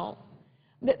operational,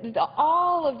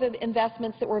 all of the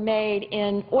investments that were made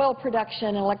in oil production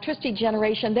and electricity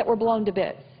generation that were blown to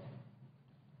bits.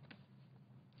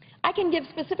 I can give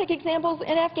specific examples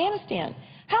in Afghanistan.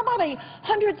 How about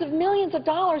hundreds of millions of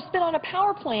dollars spent on a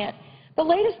power plant, the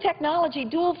latest technology,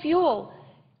 dual fuel,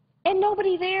 and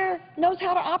nobody there knows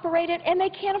how to operate it, and they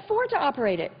can't afford to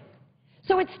operate it.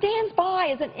 So it stands by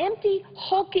as an empty,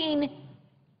 hulking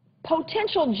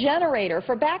potential generator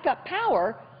for backup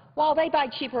power while they buy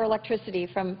cheaper electricity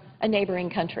from a neighboring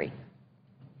country.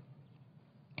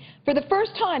 For the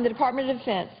first time, the Department of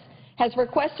Defense has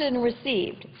requested and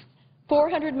received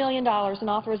 $400 million in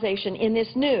authorization in this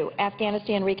new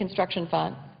Afghanistan Reconstruction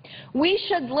Fund. We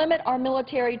should limit our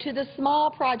military to the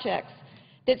small projects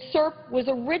that SERP was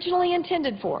originally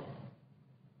intended for.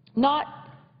 not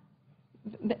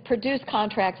produce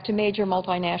contracts to major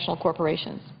multinational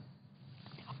corporations.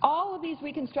 All of these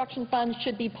reconstruction funds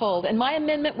should be pulled, and my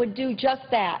amendment would do just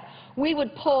that. We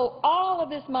would pull all of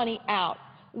this money out,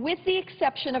 with the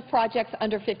exception of projects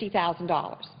under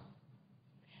 $50,000.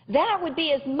 That would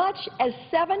be as much as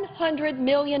 $700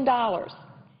 million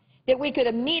that we could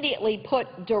immediately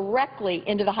put directly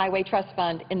into the Highway Trust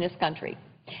Fund in this country.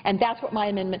 And that's what my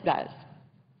amendment does.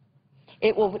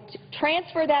 It will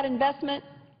transfer that investment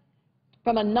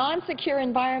from a non-secure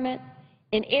environment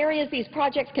in areas these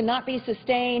projects cannot be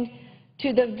sustained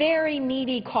to the very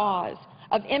needy cause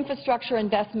of infrastructure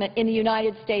investment in the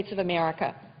United States of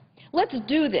America. Let's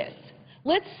do this.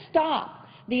 Let's stop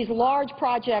these large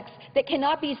projects that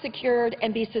cannot be secured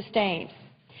and be sustained.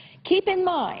 Keep in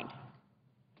mind,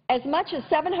 as much as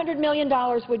 $700 million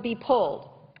would be pulled,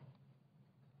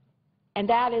 and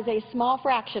that is a small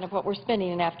fraction of what we're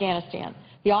spending in Afghanistan.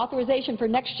 The authorization for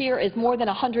next year is more than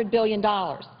 $100 billion.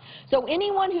 So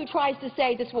anyone who tries to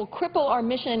say this will cripple our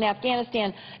mission in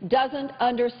Afghanistan doesn't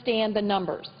understand the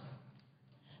numbers.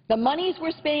 The monies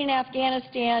we're spending in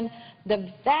Afghanistan,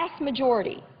 the vast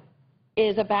majority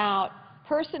is about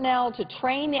personnel to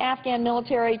train the Afghan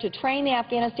military, to train the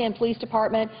Afghanistan Police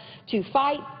Department, to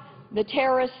fight the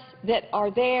terrorists that are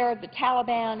there, the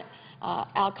Taliban,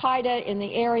 al-Qaeda in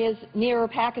the areas near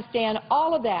Pakistan.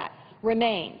 All of that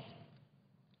remains.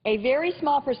 A very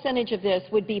small percentage of this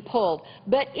would be pulled,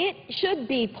 but it should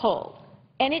be pulled,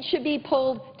 and it should be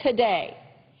pulled today.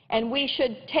 And we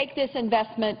should take this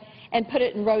investment and put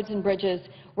it in roads and bridges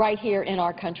right here in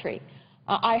our country.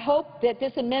 I hope that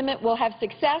this amendment will have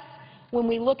success when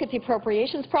we look at the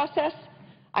appropriations process.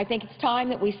 I think it's time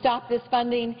that we stop this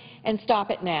funding and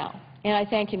stop it now. And I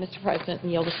thank you, Mr. President,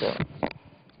 and yield the floor.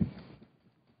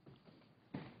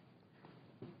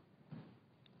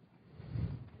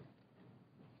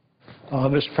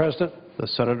 Mr. President, the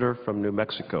Senator from New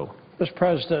Mexico. Mr.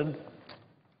 President,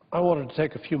 I wanted to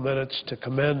take a few minutes to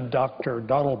commend Dr.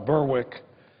 Donald Berwick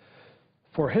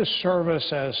for his service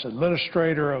as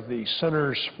Administrator of the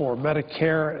Centers for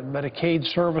Medicare and Medicaid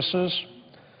Services,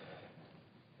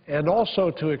 and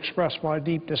also to express my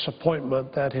deep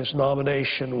disappointment that his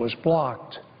nomination was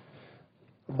blocked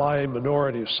by a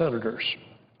minority of senators.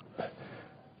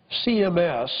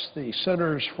 CMS, the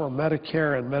Centers for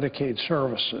Medicare and Medicaid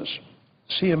Services,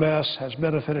 CMS has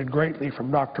benefited greatly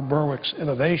from Dr. Berwick's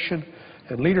innovation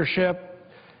and leadership,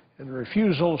 and the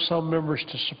refusal of some members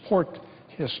to support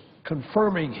his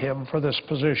confirming him for this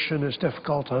position is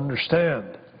difficult to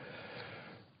understand.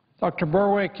 Dr.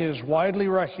 Berwick is widely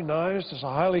recognized as a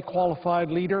highly qualified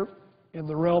leader in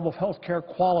the realm of health care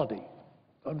quality.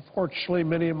 Unfortunately,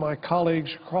 many of my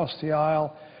colleagues across the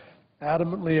aisle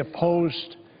adamantly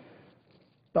opposed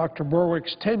Dr.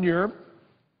 Berwick's tenure,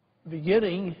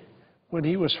 beginning when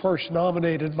he was first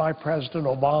nominated by President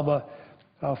Obama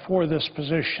for this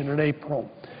position in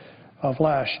April of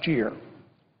last year.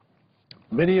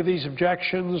 Many of these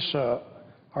objections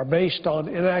are based on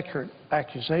inaccurate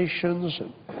accusations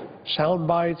and sound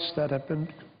bites that have been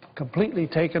completely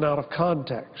taken out of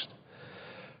context.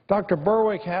 Dr.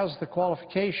 Berwick has the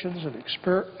qualifications and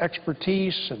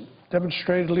expertise and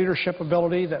demonstrated leadership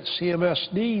ability that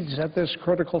CMS needs at this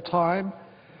critical time.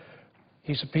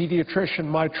 He's a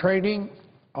pediatrician by training,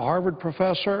 a Harvard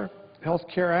professor,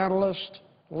 healthcare analyst,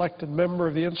 elected member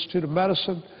of the Institute of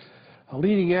Medicine, a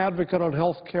leading advocate on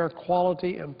healthcare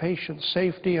quality and patient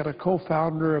safety, and a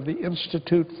co-founder of the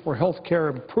Institute for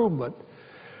Healthcare Improvement,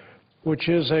 which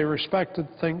is a respected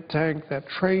think tank that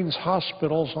trains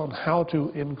hospitals on how to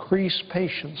increase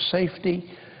patient safety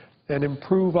and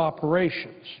improve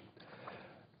operations.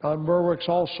 Don Berwick's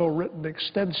also written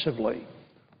extensively,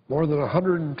 more than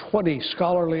 120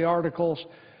 scholarly articles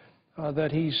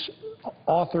that he's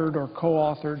authored or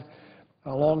co-authored,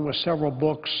 along with several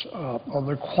books on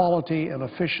the quality and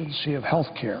efficiency of health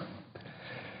care.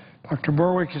 Dr.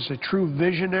 Berwick is a true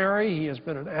visionary. He has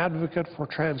been an advocate for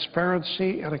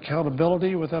transparency and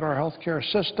accountability within our health care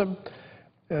system,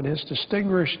 and his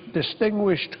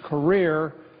distinguished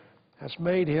career has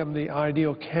made him the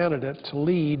ideal candidate to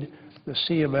lead the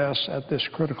CMS at this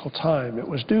critical time. It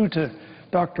was due to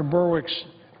Dr. Berwick's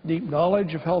deep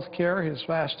knowledge of health care, his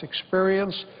vast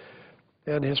experience,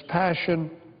 and his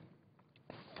passion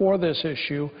for this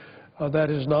issue that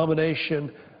his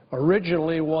nomination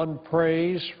originally won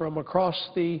praise from across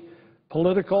the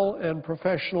political and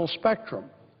professional spectrum.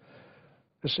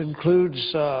 This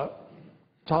includes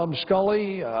Tom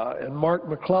Scully and Mark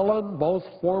McClellan, both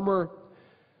former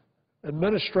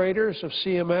administrators of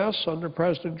CMS under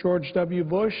President George W.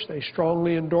 Bush. They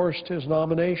strongly endorsed his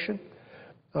nomination.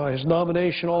 His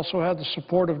nomination also had the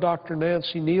support of Dr.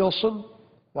 Nancy Nielsen,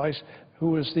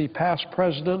 who is the past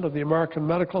president of the American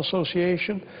Medical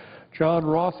Association, John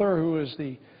Rother, who is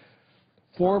the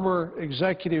former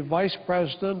executive vice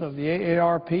president of the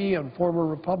AARP and former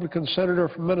Republican senator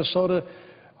from Minnesota,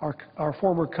 our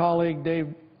former colleague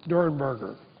Dave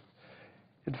Durenberger.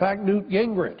 In fact, Newt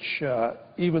Gingrich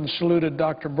even saluted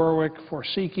Dr. Berwick for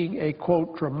seeking a,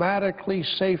 quote, dramatically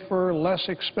safer, less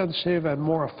expensive, and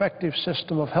more effective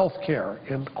system of health care,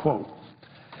 end quote.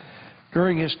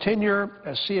 During his tenure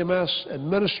as CMS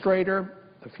administrator,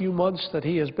 the few months that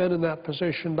he has been in that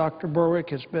position, Dr. Berwick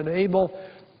has been able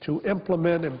to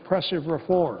implement impressive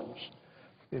reforms,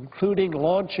 including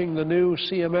launching the new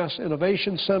CMS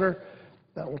Innovation Center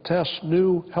that will test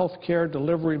new health care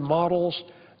delivery models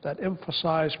that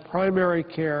emphasize primary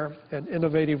care and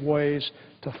innovative ways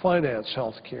to finance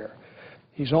health care.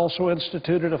 He's also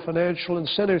instituted a financial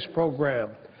incentives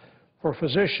program for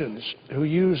physicians who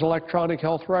use electronic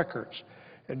health records.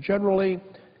 And generally,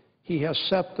 he has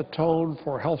set the tone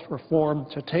for health reform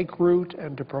to take root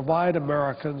and to provide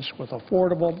Americans with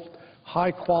affordable,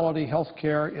 high-quality health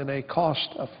care in a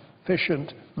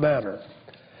cost-efficient manner.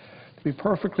 To be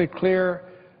perfectly clear,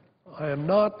 I am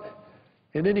not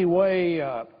in any way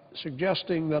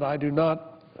suggesting that I do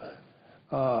not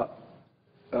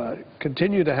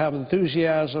continue to have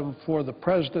enthusiasm for the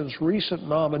President's recent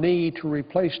nominee to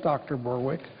replace Dr.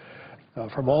 Berwick.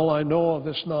 From all I know of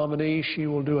this nominee, she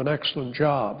will do an excellent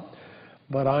job.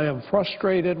 But I am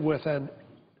frustrated with that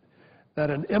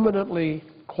an eminently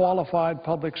qualified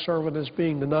public servant is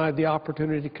being denied the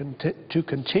opportunity to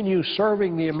continue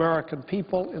serving the American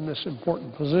people in this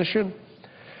important position.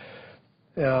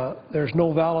 There's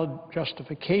no valid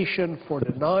justification for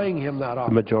denying him that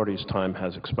opportunity. The majority's time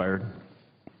has expired.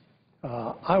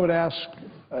 I would ask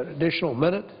an additional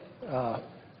minute.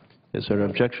 Is there an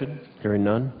objection? Hearing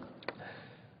none.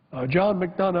 John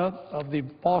McDonough of the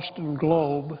Boston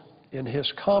Globe, in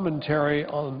his commentary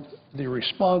on the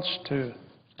response to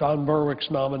Don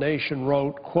Berwick's nomination,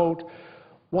 wrote, quote,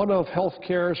 "One of health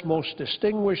care's most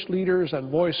distinguished leaders and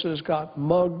voices got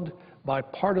mugged by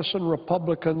partisan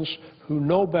Republicans who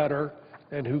know better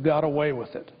and who got away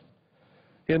with it,"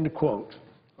 end quote.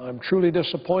 I'm truly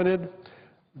disappointed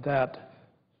that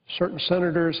certain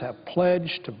senators have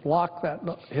pledged to block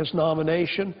his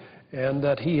nomination and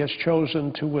that he has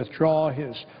chosen to withdraw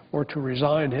or to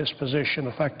resign his position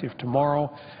effective tomorrow.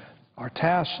 Our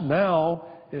task now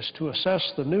is to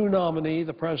assess the new nominee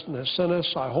the President has sent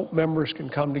us. I hope members can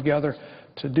come together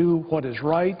to do what is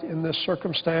right in this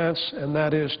circumstance, and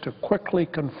that is to quickly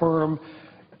confirm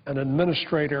an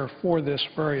administrator for this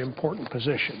very important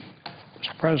position.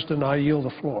 Mr. President, I yield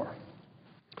the floor.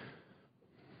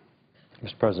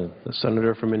 Mr. President. The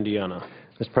senator from Indiana.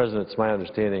 Mr. President, it's my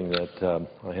understanding that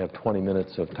I have 20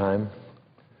 minutes of time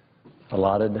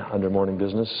allotted under morning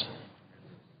business.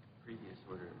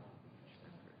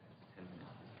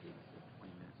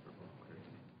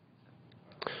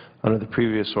 Under the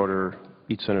previous order,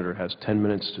 each senator has 10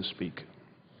 minutes to speak.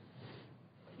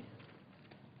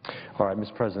 All right,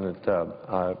 Mr. President,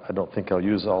 I don't think I'll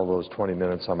use all those 20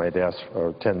 minutes. I might ask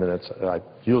for 10 minutes. I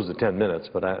use the 10 minutes,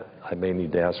 but I may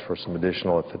need to ask for some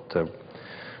additional if it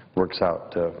works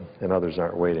out and others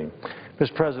aren't waiting.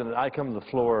 Mr. President, I come to the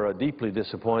floor deeply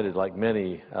disappointed, like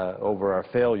many, over our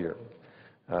failure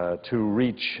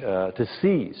to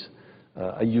seize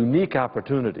a unique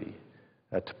opportunity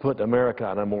to put America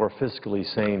on a more fiscally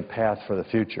sane path for the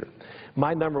future.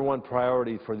 My number one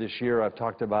priority for this year, I've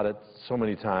talked about it so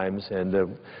many times,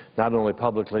 and not only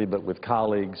publicly but with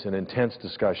colleagues in intense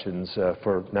discussions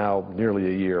for now nearly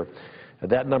a year,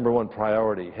 that number one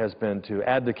priority has been to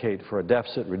advocate for a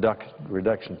deficit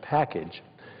reduction package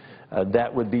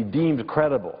that would be deemed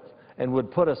credible and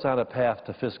would put us on a path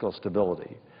to fiscal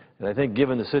stability. And I think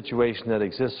given the situation that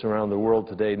exists around the world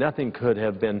today, nothing could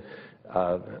have been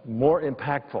more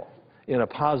impactful in a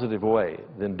positive way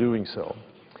than doing so.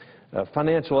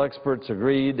 Financial experts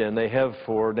agreed, and they have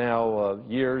for now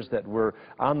years, that we're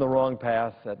on the wrong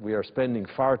path, that we are spending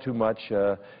far too much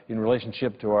in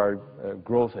relationship to our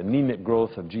anemic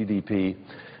growth of GDP,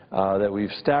 that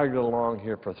we've staggered along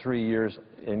here for 3 years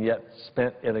and yet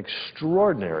spent an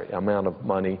extraordinary amount of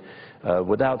money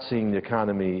without seeing the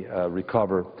economy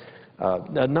recover.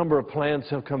 A number of plans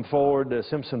have come forward.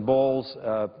 Simpson-Bowles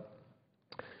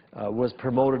was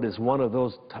promoted as one of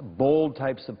those bold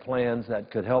types of plans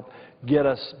that could help get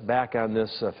us back on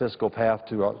this fiscal path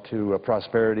to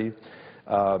prosperity.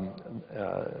 As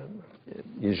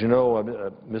you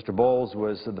know, Mr. Bowles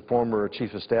was the former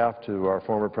chief of staff to our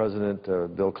former president,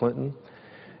 Bill Clinton,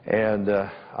 and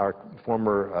our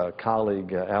former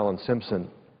colleague, Alan Simpson,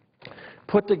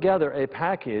 put together a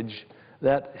package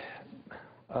that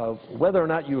whether or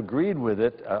not you agreed with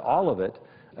it, all of it,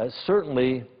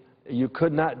 certainly you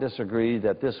could not disagree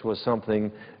that this was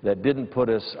something that didn't put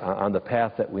us on the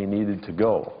path that we needed to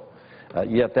go.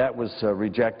 Yet that was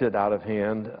rejected out of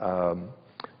hand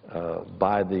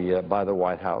by the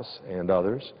White House and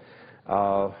others.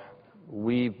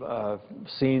 We've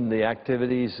seen the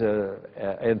activities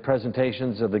and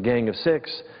presentations of the Gang of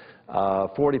Six,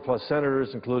 40-plus senators,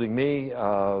 including me,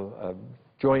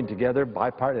 joined together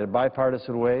in a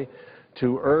bipartisan way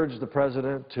to urge the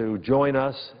President to join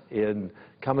us in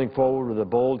coming forward with a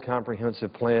bold,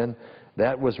 comprehensive plan.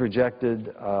 That was rejected.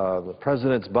 The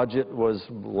President's budget was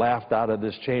laughed out of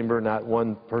this chamber. Not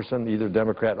one person, either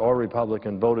Democrat or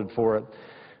Republican, voted for it.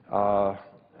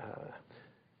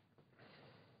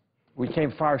 We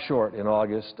came far short in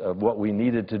August of what we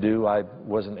needed to do. I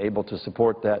wasn't able to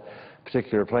support that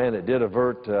particular plan. It did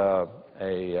avert a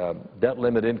debt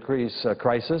limit increase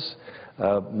crisis.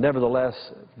 Nevertheless,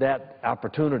 that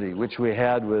opportunity, which we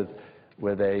had with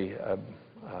a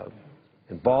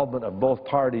involvement of both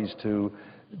parties to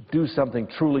do something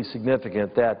truly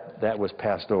significant, that was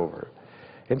passed over.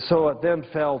 And so it then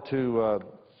fell to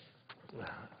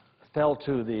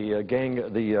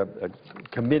the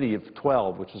committee of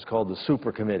 12, which was called the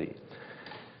Super Committee.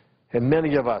 And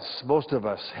many of us, most of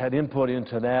us, had input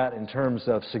into that in terms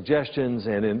of suggestions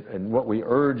and what we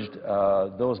urged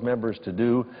those members to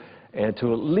do, and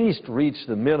to at least reach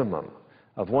the minimum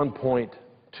of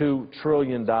 $1.2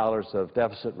 trillion of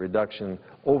deficit reduction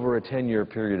over a 10-year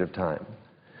period of time.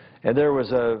 And there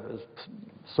was a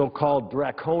so-called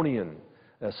draconian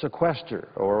sequester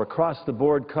or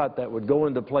across-the-board cut that would go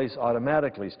into place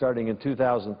automatically starting in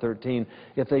 2013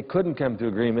 if they couldn't come to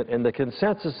agreement. And the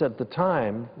consensus at the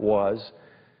time was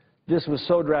this was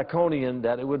so draconian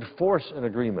that it would force an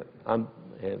agreement and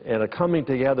a coming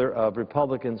together of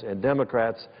Republicans and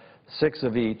Democrats, 6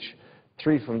 of each,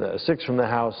 6 from the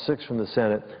House, 6 from the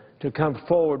Senate, to come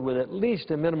forward with at least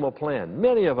a minimal plan.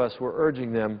 Many of us were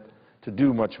urging them to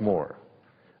do much more.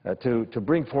 To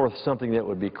bring forth something that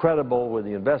would be credible with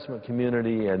the investment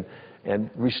community and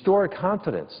restore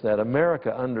confidence that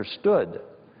America understood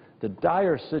the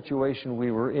dire situation we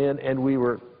were in, and we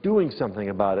were doing something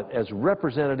about it as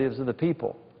representatives of the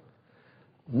people.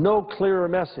 No clearer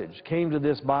message came to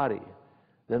this body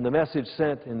than the message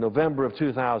sent in November of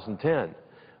 2010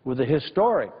 with a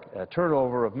historic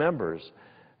turnover of members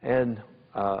and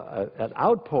an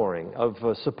outpouring of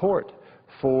support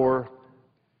for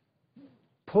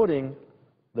putting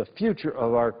the future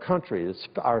of our country,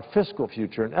 our fiscal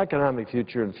future and economic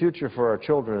future and future for our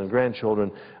children and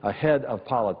grandchildren ahead of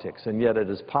politics. And yet it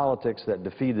is politics that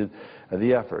defeated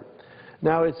the effort.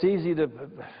 Now, it's easy to,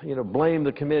 blame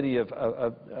the committee of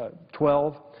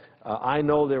 12. I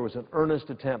know there was an earnest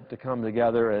attempt to come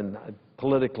together, and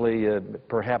politically,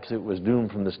 perhaps it was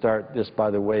doomed from the start just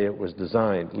by the way it was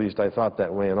designed. At least I thought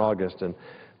that way in August, and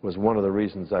was one of the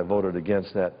reasons I voted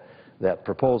against that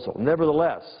proposal.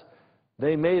 Nevertheless,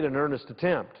 they made an earnest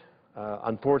attempt.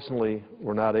 Unfortunately,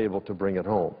 we're not able to bring it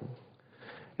home.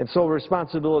 And so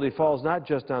responsibility falls not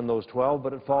just on those 12,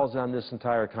 but it falls on this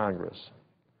entire Congress.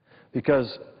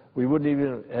 Because we wouldn't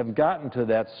even have gotten to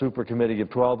that super committee of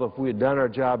 12 if we had done our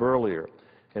job earlier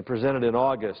and presented in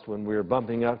August when we were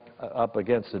bumping up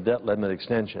against the debt limit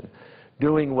extension,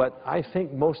 doing what I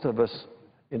think most of us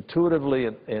intuitively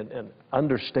and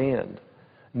understand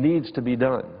needs to be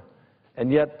done. And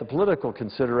yet the political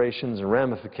considerations and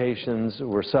ramifications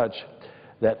were such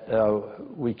that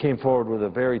we came forward with a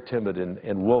very timid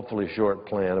and woefully short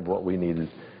plan of what we needed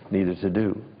to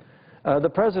do. The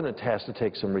President has to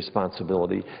take some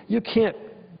responsibility. You can't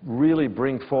really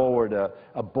bring forward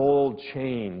a bold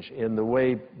change in the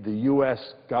way the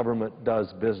U.S. government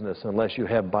does business unless you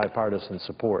have bipartisan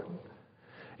support.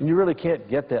 And you really can't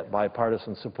get that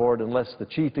bipartisan support unless the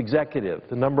chief executive,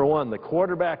 the number one, the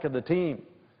quarterback of the team,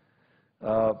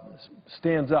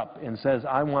 stands up and says,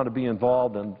 I want to be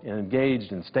involved and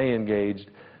engaged and stay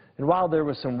engaged. And while there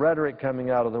was some rhetoric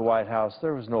coming out of the White House,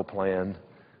 there was no plan.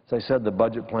 As I said, the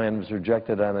budget plan was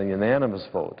rejected on a unanimous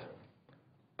vote.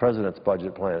 President's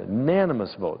budget plan,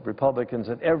 unanimous vote. Republicans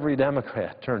and every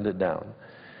Democrat turned it down.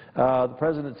 The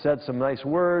President said some nice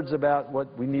words about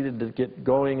what we needed to get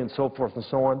going and so forth and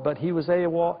so on, but he was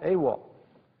AWOL.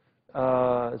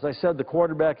 As I said, the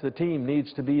quarterback of the team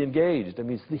needs to be engaged. I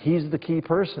mean, he's the key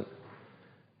person.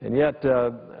 And yet,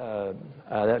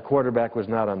 that quarterback was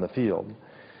not on the field.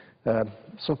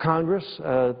 So Congress,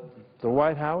 the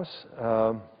White House,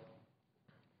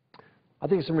 I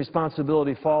think some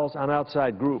responsibility falls on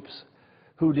outside groups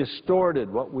who distorted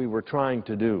what we were trying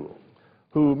to do,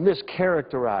 who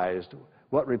mischaracterized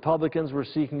what Republicans were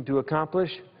seeking to accomplish,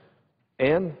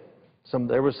 and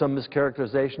There was some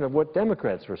mischaracterization of what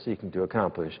Democrats were seeking to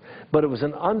accomplish, but it was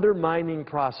an undermining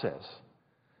process.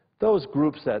 Those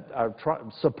groups that are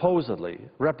supposedly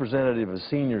representative of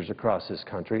seniors across this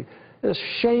country, is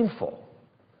shameful,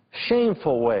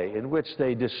 shameful way in which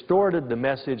they distorted the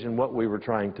message and what we were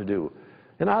trying to do.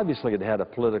 And obviously it had a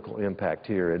political impact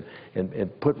here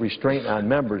and put restraint on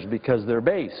members because their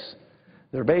base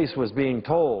was being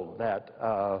told that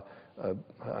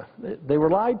they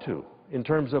were lied to in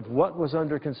terms of what was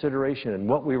under consideration and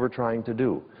what we were trying to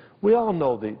do. We all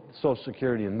know the Social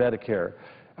Security and Medicare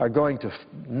are going to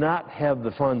not have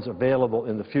the funds available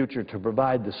in the future to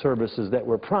provide the services that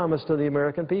were promised to the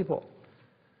American people.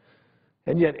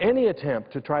 And yet any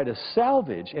attempt to try to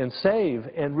salvage and save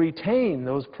and retain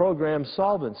those programs'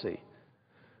 solvency,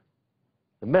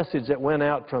 the message that went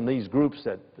out from these groups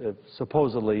that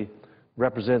supposedly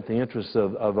represent the interests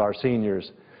of our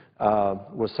seniors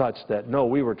was such that, no,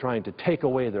 we were trying to take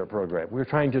away their program. We were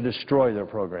trying to destroy their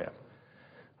program.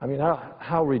 I mean,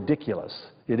 how ridiculous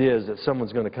it is that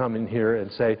someone's going to come in here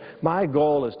and say, my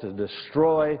goal is to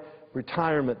destroy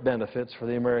retirement benefits for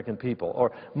the American people,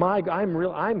 or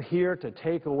I'm here to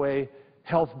take away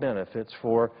health benefits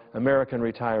for American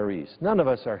retirees. None of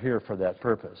us are here for that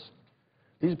purpose.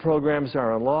 These programs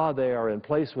are in law, they are in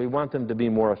place. We want them to be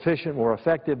more efficient, more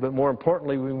effective, but more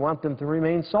importantly, we want them to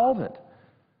remain solvent.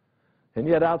 And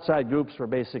yet outside groups were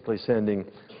basically sending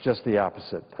just the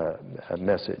opposite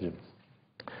message.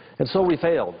 And so we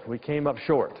failed. We came up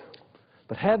short.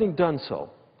 But having done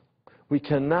so, we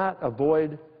cannot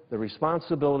avoid the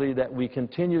responsibility that we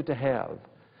continue to have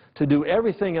to do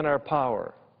everything in our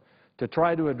power to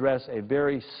try to address a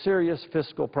very serious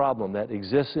fiscal problem that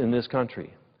exists in this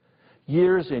country.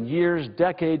 Years and years,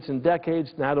 decades and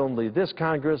decades, not only this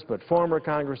Congress, but former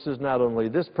Congresses, not only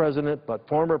this president, but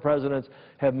former presidents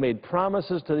have made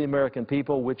promises to the American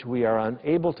people which we are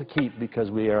unable to keep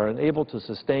because we are unable to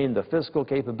sustain the fiscal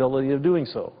capability of doing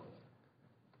so.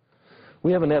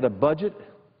 We haven't had a budget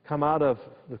come out of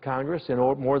the Congress in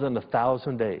more than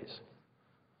 1,000 days.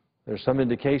 There's some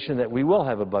indication that we will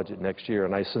have a budget next year,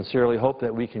 and I sincerely hope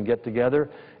that we can get together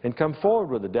and come forward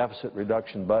with a deficit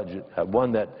reduction budget,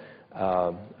 one that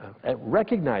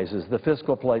recognizes the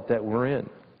fiscal plight that we're in.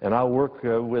 And I'll work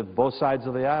with both sides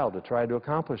of the aisle to try to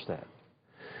accomplish that.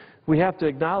 We have to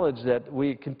acknowledge that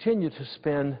we continue to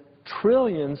spend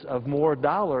trillions of more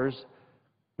dollars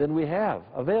than we have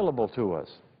available to us.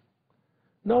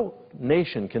 No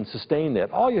nation can sustain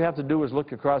that. All you have to do is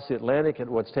look across the Atlantic at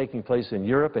what's taking place in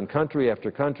Europe, and country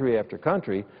after country after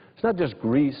country. It's not just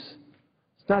Greece.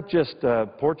 It's not just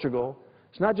Portugal.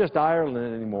 It's not just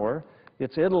Ireland anymore.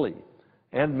 It's Italy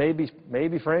and maybe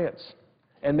France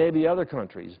and maybe other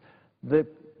countries. The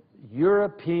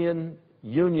European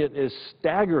Union is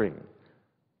staggering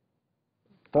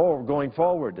going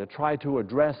forward to try to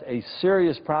address a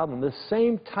serious problem, the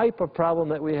same type of problem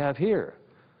that we have here.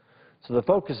 So the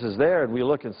focus is there, and we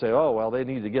look and say, oh, well, they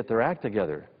need to get their act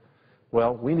together.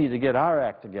 Well, we need to get our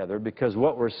act together because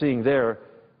what we're seeing there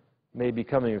may be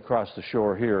coming across the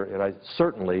shore here, and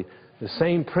certainly the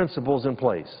same principles in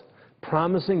place.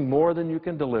 Promising more than you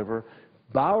can deliver,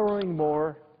 borrowing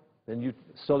more than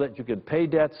so that you can pay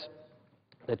debts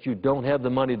that you don't have the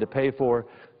money to pay for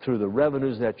through the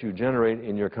revenues that you generate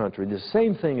in your country. The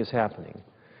same thing is happening.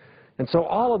 And so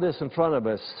all of this in front of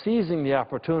us, seizing the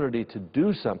opportunity to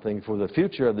do something for the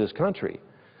future of this country,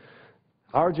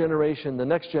 our generation, the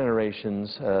next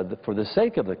generations, for the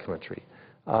sake of the country,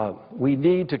 we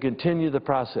need to continue the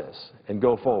process and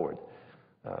go forward.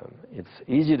 It's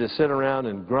easy to sit around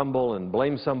and grumble and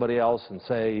blame somebody else and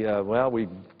say, well, we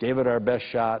gave it our best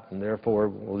shot and therefore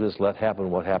we'll just let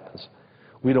happen what happens.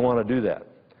 We don't want to do that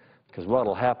because what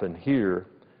will happen here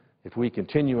if we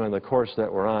continue on the course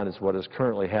that we're on is what is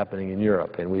currently happening in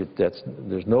Europe. And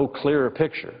there's no clearer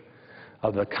picture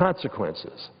of the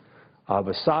consequences of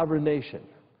a sovereign nation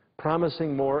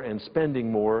promising more and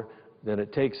spending more than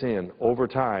it takes in over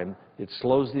time. It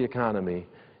slows the economy.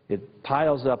 It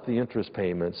piles up the interest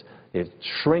payments, it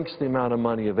shrinks the amount of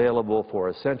money available for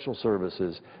essential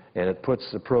services, and it puts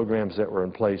the programs that were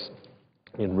in place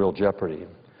in real jeopardy.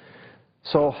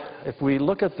 So if we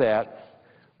look at that,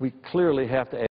 we clearly have to